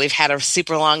 we've had a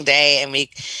super long day and we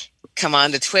come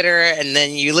on to Twitter, and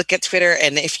then you look at Twitter,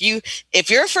 and if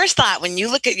your first thought when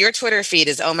you look at your Twitter feed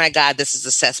is, oh my God, this is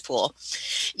a cesspool,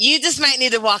 you just might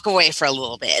need to walk away for a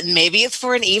little bit. And maybe it's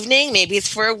for an evening, maybe it's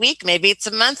for a week, maybe it's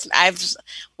a month. I've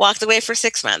walked away for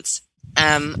 6 months.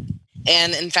 And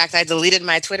in fact, I deleted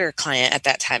my Twitter client at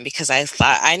that time because I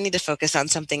thought I need to focus on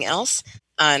something else,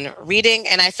 on reading.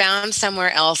 And I found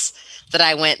somewhere else that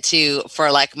I went to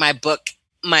for like my book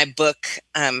my book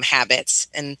habits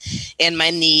and my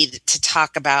need to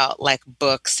talk about like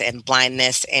books and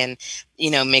blindness and,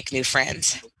 make new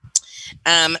friends.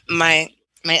 My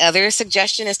other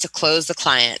suggestion is to close the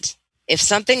client. If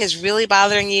something is really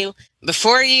bothering you,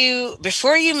 before you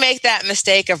make that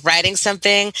mistake of writing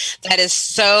something that is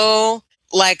so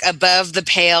like above the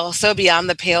pale, so beyond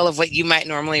the pale of what you might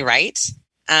normally write,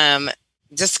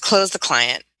 just close the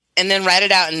client. And then write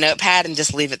it out in Notepad and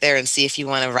just leave it there and see if you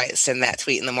want to send that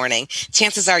tweet in the morning.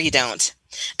 Chances are you don't.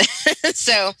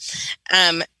 So,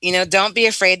 don't be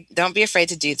afraid. Don't be afraid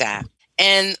to do that.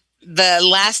 And the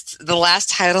last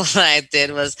title that I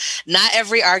did was "Not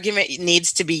Every Argument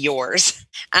Needs to Be Yours."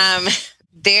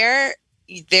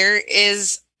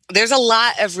 There's a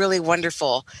lot of really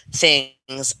wonderful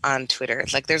things on Twitter.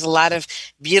 Like there's a lot of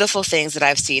beautiful things that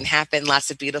I've seen happen, lots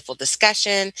of beautiful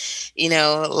discussion.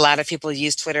 A lot of people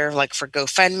use Twitter like for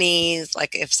GoFundMes.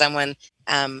 Like if someone,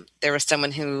 there was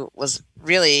someone who was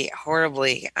really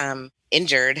horribly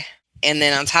injured. And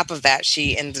then on top of that,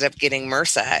 she ended up getting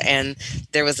MRSA. And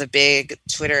there was a big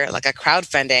Twitter, like a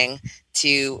crowdfunding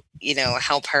to,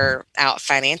 help her out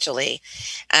financially.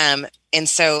 And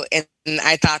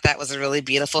I thought that was a really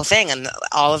beautiful thing. And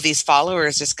all of these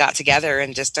followers just got together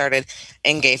and just started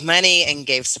and gave money and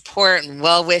gave support and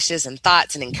well wishes and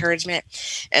thoughts and encouragement.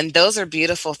 And those are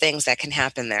beautiful things that can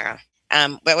happen there.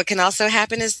 But what can also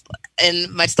happen is,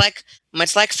 and much like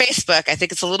Facebook, I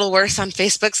think it's a little worse on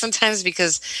Facebook sometimes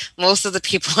because most of the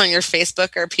people on your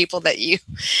Facebook are people that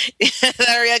that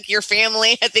are like your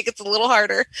family. I think it's a little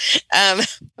harder.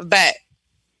 But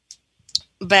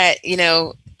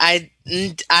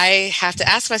I have to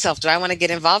ask myself, do I want to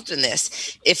get involved in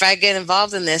this? If I get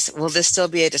involved in this, will this still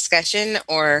be a discussion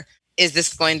or is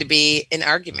this going to be an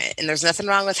argument? And there's nothing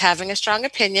wrong with having a strong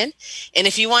opinion. And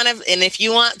if you want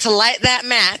to light that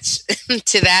match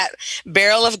to that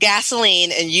barrel of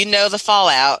gasoline and the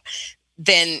fallout,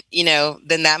 then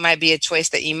that might be a choice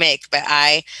that you make. But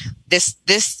this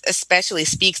especially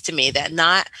speaks to me that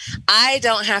I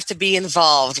don't have to be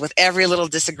involved with every little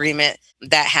disagreement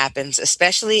that happens,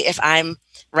 especially if I'm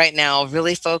right now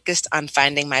really focused on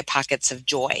finding my pockets of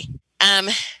joy.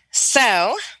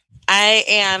 So I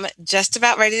am just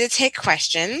about ready to take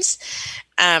questions.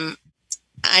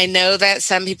 I know that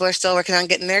some people are still working on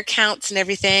getting their accounts and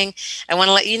everything. I want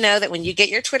to let you know that when you get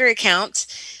your Twitter account,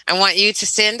 I want you to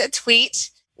send a tweet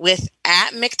with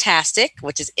 @Mctastic,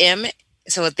 which is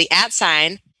so with the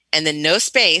 @ and then no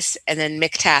space, and then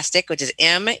Mctastic, which is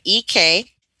MEKTASTIC.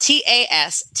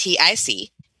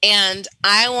 And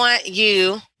I want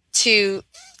you to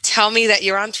tell me that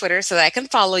you're on Twitter so that I can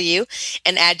follow you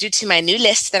and add you to my new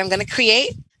list that I'm going to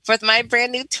create for my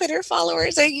brand new Twitter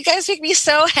followers. You guys make me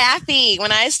so happy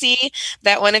when I see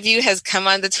that one of you has come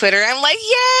onto Twitter. I'm like,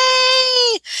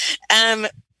 yay!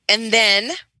 And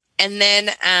then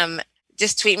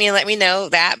just tweet me and let me know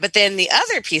that. But then the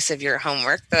other piece of your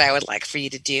homework that I would like for you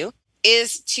to do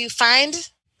is to find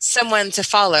someone to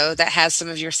follow that has some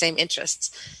of your same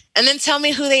interests. And then tell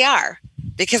me who they are,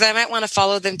 because I might want to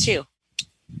follow them too.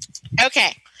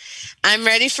 Okay, I'm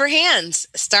ready for hands.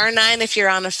 *9 if you're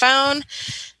on a phone.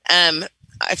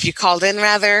 If you called in,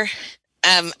 rather.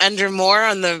 Under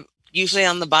more usually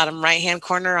on the bottom right-hand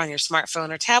corner on your smartphone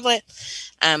or tablet,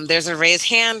 there's a raise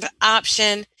hand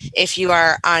option. If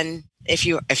you're on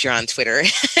Twitter,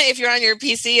 if you're on your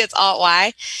PC, it's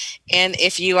Alt-Y, and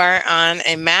if you are on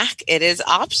a Mac, it is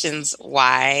Options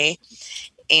Y.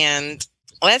 And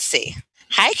let's see.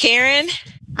 Hi, Karen.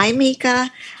 Hi,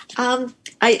 Mika.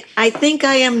 I think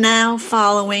I am now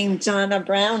following Donna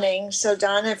Browning. So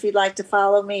Donna, if you'd like to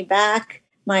follow me back,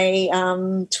 my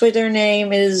Twitter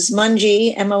name is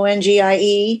Mungie,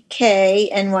 MONGIE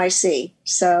KNYC.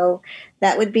 So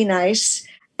that would be nice.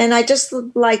 And I just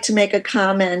would like to make a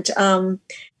comment.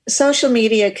 Social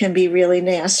media can be really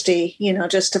nasty,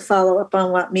 just to follow up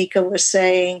on what Mika was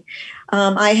saying.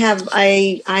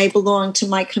 I belong to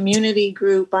my community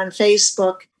group on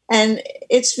Facebook. And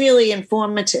it's really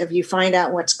informative. You find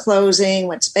out what's closing,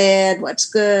 what's bad, what's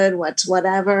good, what's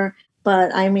whatever.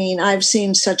 But I mean, I've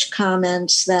seen such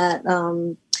comments that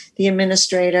the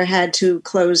administrator had to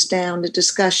close down the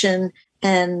discussion.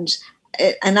 And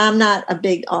I'm not a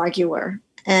big arguer.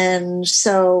 And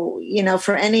so,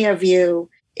 for any of you,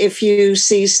 if you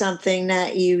see something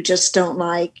that you just don't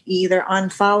like, either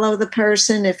unfollow the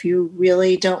person if you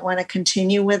really don't want to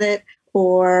continue with it,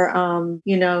 or,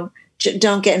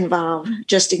 don't get involved.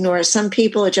 Just ignore it. Some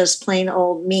people are just plain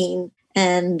old mean,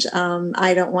 and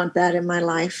I don't want that in my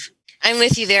life. I'm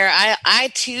with you there.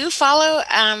 I too follow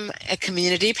a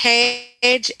community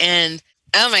page, and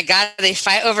Oh my God, they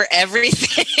fight over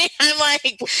everything. I'm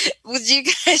like, would you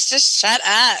guys just shut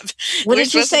up? What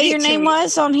did you say your name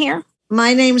was on here?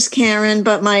 My name's Karen,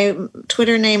 but my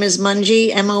Twitter name is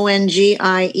Mungie,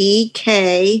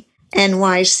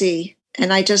 MONGIEKNYC.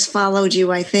 And I just followed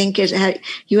you. I think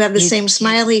you have the same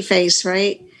smiley face,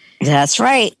 right? That's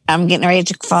right. I'm getting ready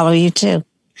to follow you too.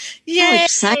 Yay!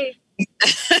 Exciting.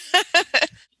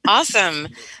 Awesome.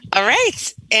 All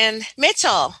right. And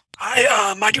Mitchell.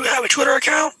 I do have a Twitter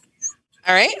account.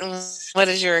 All right. What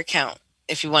is your account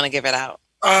if you want to give it out?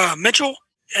 Mitchell,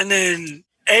 and then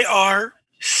ARCHERD.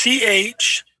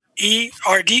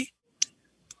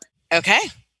 Okay.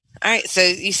 All right. So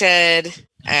you said,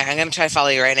 I'm going to try to follow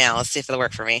you right now. Let's see if it'll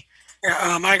work for me.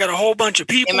 Yeah, I got a whole bunch of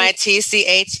people.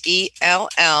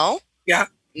 MITCHELL. Yeah.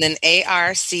 And then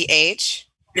ARCH.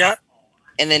 Yeah.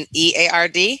 And then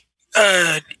EARD.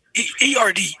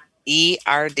 ERD.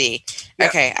 ERD. Yeah.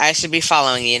 Okay. I should be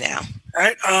following you now. All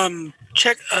right.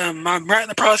 Check. I'm right in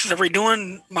the process of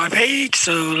redoing my page,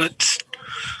 so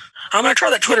I'm gonna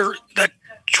try that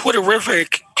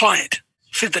Twitterrific client.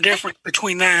 See the difference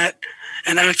between that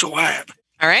and the actual app.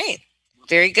 All right.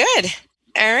 Very good.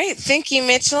 All right. Thank you,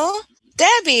 Mitchell.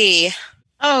 Debbie.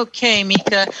 Okay,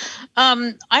 Mika.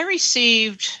 I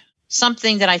received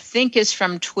something that I think is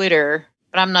from Twitter,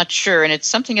 but I'm not sure. And it's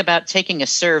something about taking a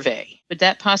survey. Would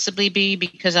that possibly be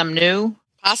because I'm new?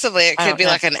 Possibly. It could be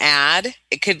like an ad.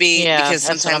 It could be because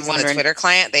sometimes on the Twitter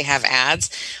client, they have ads,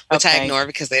 which I ignore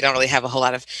because they don't really have a whole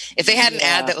lot of... If they had an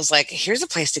ad that was like, here's a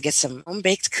place to get some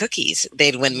home-baked cookies,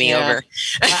 they'd win me over.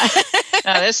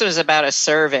 No, this was about a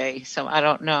survey, so I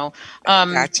don't know.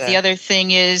 Gotcha. The other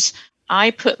thing is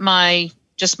I put my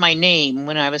name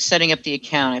when I was setting up the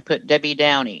account. I put Debbie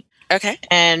Downey. Okay.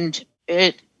 And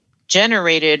it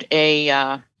generated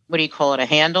a, what do you call it, a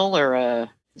handle or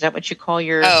is that what you call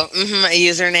your... a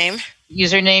username?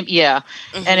 Username, yeah.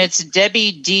 Mm-hmm. And it's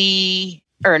Debbie D,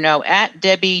 at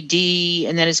Debbie D,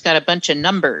 and then it's got a bunch of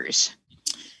numbers.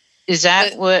 Is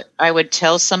that what I would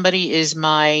tell somebody is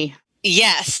my...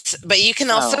 Yes, but you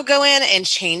can also go in and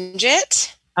change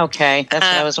it. Okay, that's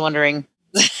what I was wondering.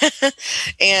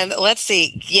 And let's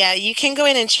see. Yeah, you can go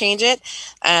in and change it.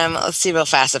 Let's see real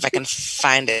fast if I can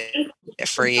find it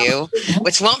for you,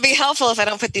 which won't be helpful if I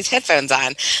don't put these headphones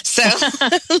on. So,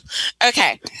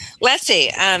 okay, let's see.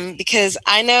 Because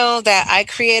I know that I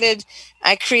created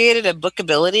a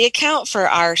Bookability account for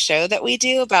our show that we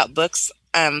do about books,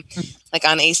 like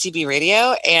on ACB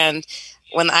Radio. And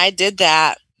when I did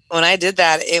that,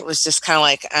 it was just kind of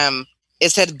like,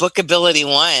 it said Bookability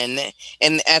 1,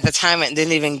 and at the time it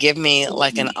didn't even give me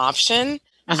like an option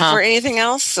for anything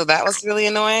else. So that was really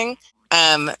annoying.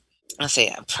 Let's see,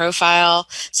 a profile.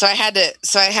 So I had to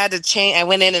change. I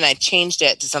went in and I changed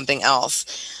it to something else.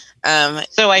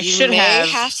 So I should have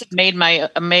made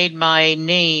my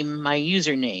name my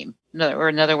username.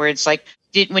 In other words, like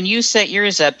when you set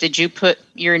yours up, did you put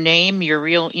your name, your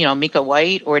real, Mika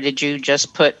White, or did you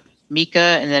just put Mika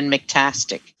and then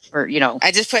McTastic? Or,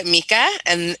 I just put Mika,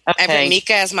 and I put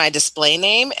Mika as my display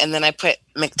name, and then I put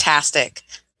McTastic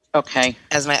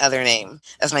as my other name,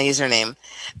 as my username.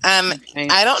 I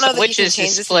don't know which is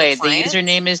displayed. The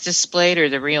username is displayed, or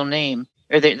the real name,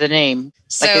 or the name.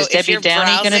 So like, is Debbie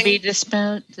Downey going to be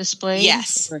displayed?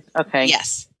 Yes. Okay.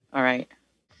 Yes. All right.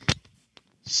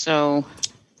 So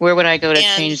where would I go to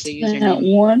change the username?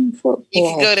 You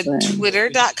can go to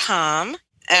twitter.com.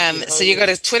 So you go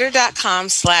to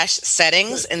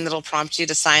twitter.com/settings, and it'll prompt you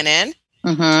to sign in.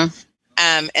 Mm-hmm.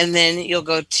 And then you'll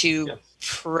go to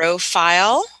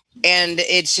profile, and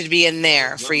it should be in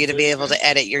there for you to be able to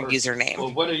edit your username.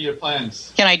 Well, what are your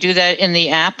plans? Can I do that in the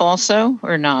app also,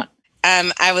 or not?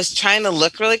 I was trying to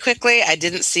look really quickly. I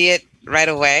didn't see it right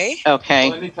away. Okay.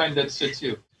 Well, anytime that suits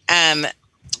you.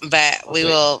 But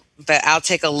I'll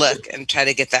take a look and try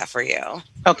to get that for you.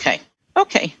 Okay.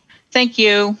 Thank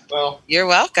you. Well, you're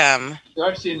welcome.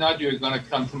 Darcy and Nadia are going to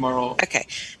come tomorrow. Okay.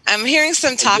 I'm hearing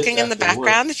some talking in the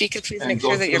background. If you could please make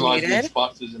sure that you're muted.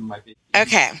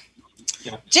 Okay.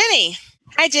 Yeah. Jenny.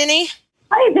 Hi, Jenny.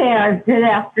 Hi there. Good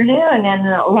afternoon, and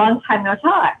a long time no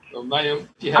talk. So, Maya,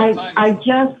 do you have time? I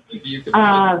just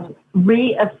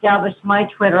reestablished my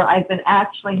Twitter. I've been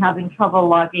actually having trouble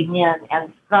logging in,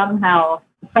 and somehow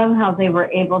they were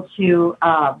able to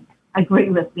agree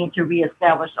with me to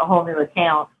reestablish a whole new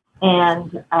account.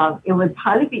 And it would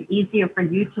probably be easier for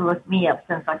you to look me up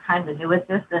since I'm kind of new at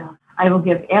this. And I will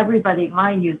give everybody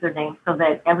my username so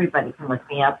that everybody can look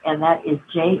me up. And that is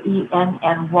JENNY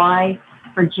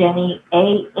for Jenny,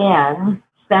 AN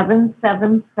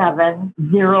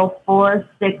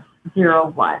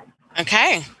 777-04601.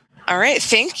 Okay. All right.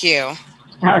 Thank you.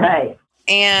 All right.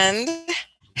 And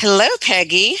hello,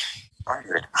 Peggy.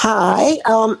 Hi.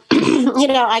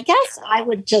 I guess I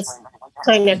would just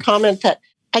kind of comment that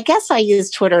I guess I use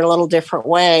Twitter a little different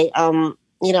way.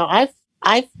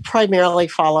 I primarily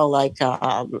follow I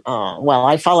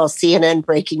follow CNN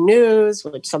breaking news,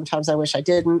 which sometimes I wish I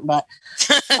didn't, but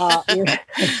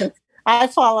I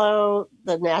follow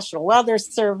the National Weather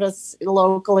Service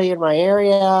locally in my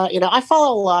area. I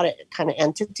follow a lot of kind of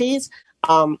entities.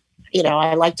 I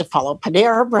like to follow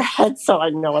Panera Bread, so I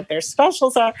know what their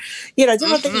specials are,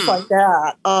 different things like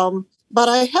that. But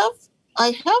I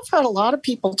have heard a lot of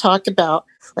people talk about,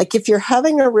 like, if you're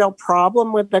having a real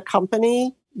problem with the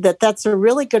company, that's a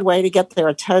really good way to get their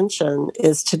attention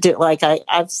is to do, like,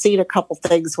 I've seen a couple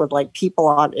things with, like, people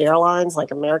on airlines,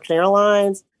 like American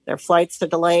Airlines, their flights are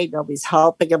delayed, nobody's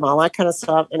helping them, all that kind of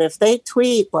stuff. And if they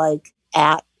tweet, like,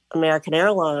 at American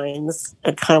Airlines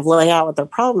and kind of lay out what their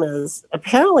problem is,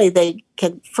 apparently they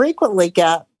can frequently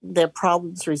get their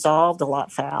problems resolved a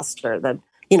lot faster than,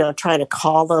 trying to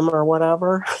call them or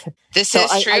whatever. This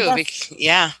is true.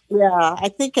 Yeah. Yeah. I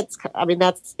think that's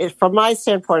from my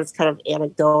standpoint, it's kind of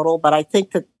anecdotal, but I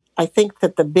think that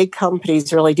the big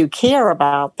companies really do care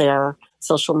about their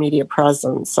social media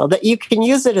presence, so that you can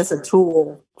use it as a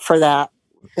tool for that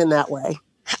in that way.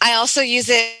 I also use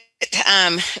it,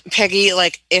 Peggy,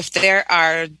 like if there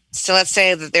are, so let's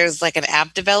say that there's like an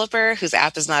app developer whose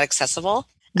app is not accessible.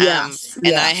 And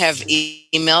I have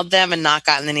emailed them and not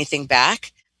gotten anything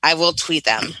back, I will tweet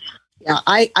them. Yeah,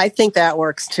 I think that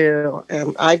works too.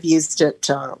 And I've used it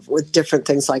with different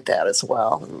things like that as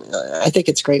well. I think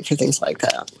it's great for things like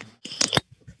that.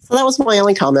 So that was my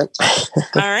only comment.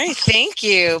 All right. Thank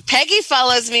you. Peggy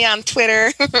follows me on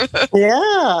Twitter. Yeah,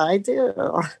 I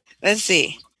do. Let's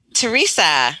see.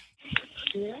 Teresa.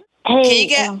 Hey. Can you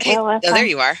get, there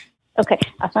you are. Okay.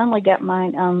 I finally got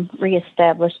mine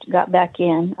reestablished, got back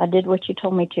in. I did what you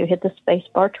told me to, hit the space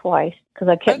bar twice because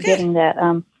I kept getting that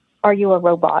 "Are you a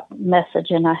robot?"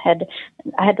 message, and I had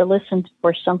to listen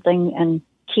for something and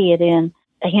key it in,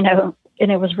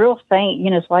 and it was real faint.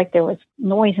 It's like there was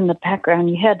noise in the background.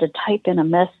 You had to type in a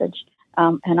message,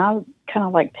 and I'm kind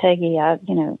of like Peggy. I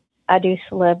do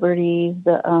celebrities,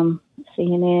 the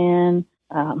CNN,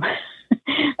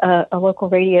 a local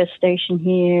radio station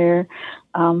here,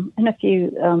 and a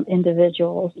few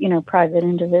individuals, private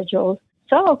individuals.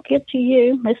 So I'll get to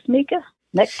you, Miss Mika.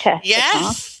 Nectastic,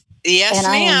 yes. Yes,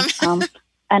 ma'am.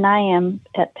 And I am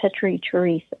at Petri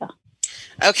Teresa.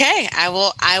 Okay, I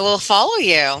will follow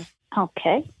you.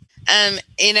 Okay. And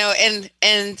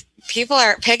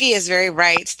Peggy is very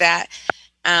right that,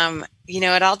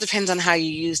 it all depends on how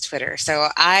you use Twitter. So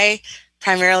I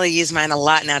primarily use mine a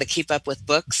lot now to keep up with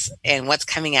books and what's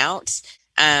coming out,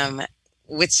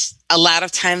 which a lot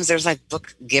of times there's like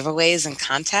book giveaways and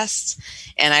contests.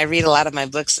 And I read a lot of my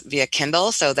books via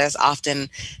Kindle. So that's often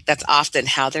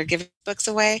how they're giving books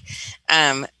away.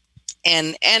 And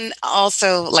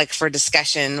also like for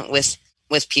discussion with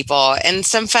people and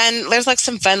there's like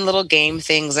some fun little game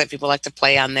things that people like to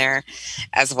play on there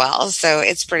as well. So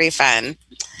it's pretty fun.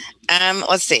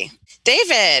 Let's see.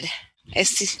 David. Okay,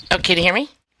 can you hear me?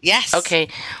 Yes. Okay.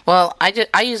 Well,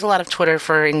 I use a lot of Twitter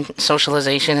for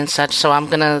socialization and such, so I'm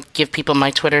going to give people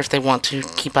my Twitter if they want to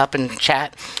keep up and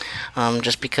chat,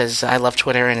 just because I love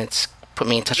Twitter and it's put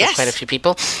me in touch with quite a few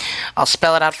people. I'll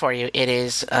spell it out for you. It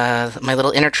is, my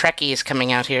little inner Trekkie is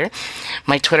coming out here.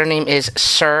 My Twitter name is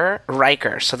Sir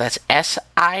Riker, so that's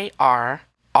SIRRIKER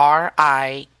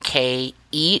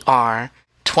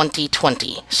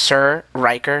 2020. Sir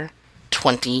Riker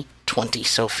 2020.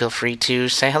 So feel free to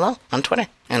say hello on Twitter,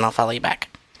 and I'll follow you back.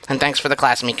 And thanks for the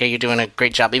class, Mika. You're doing a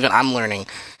great job. Even I'm learning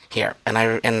here, and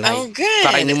I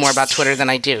thought I knew more about Twitter than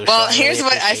I do. Well, so here's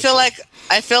what I feel like.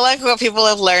 I feel like what people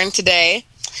have learned today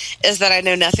is that I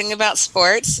know nothing about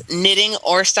sports, knitting,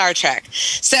 or Star Trek.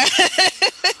 So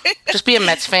just be a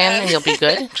Mets fan and you'll be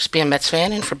good. Just be a Mets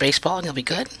fan and for baseball and you'll be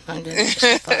good.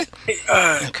 Okay.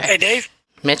 Hey, Dave.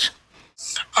 Mitch.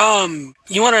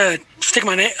 You want to stick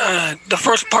my name, the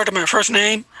first part of my first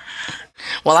name?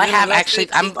 Well, I have actually.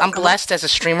 I'm blessed as a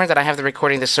streamer that I have the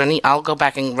recording of this. So I'll go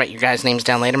back and write your guys' names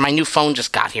down later. My new phone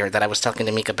just got here that I was talking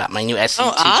to Mika about. My new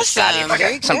SE2 just got here.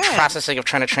 Very so I'm good. processing of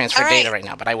trying to transfer data right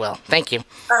now, but I will. Thank you.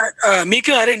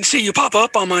 Mika, I didn't see you pop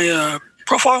up on my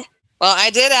profile. Well, I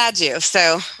did add you,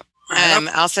 so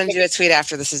I'll send you a tweet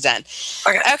after this is done.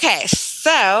 Okay,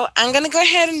 so I'm going to go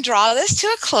ahead and draw this to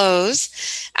a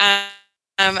close. I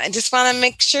just want to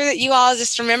make sure that you all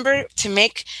just remember to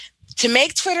make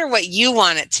Twitter what you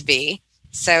want it to be.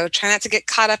 So try not to get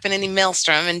caught up in any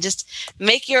maelstrom, and just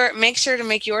make sure to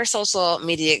make your social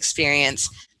media experience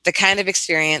the kind of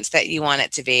experience that you want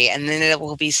it to be. And then it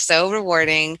will be so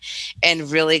rewarding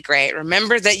and really great.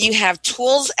 Remember that you have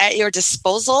tools at your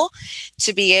disposal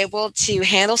to be able to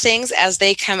handle things as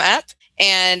they come up.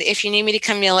 And if you need me to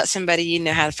come yell at somebody, you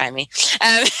know how to find me.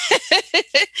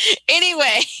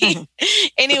 Anyway,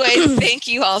 thank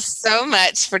you all so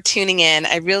much for tuning in.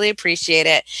 I really appreciate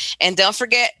it. And don't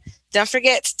forget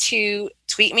to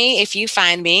tweet me if you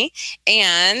find me,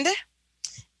 and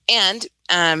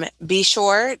be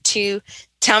sure to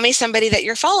tell me somebody that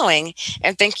you're following.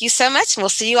 And thank you so much. We'll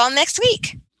see you all next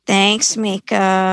week. Thanks, Mika.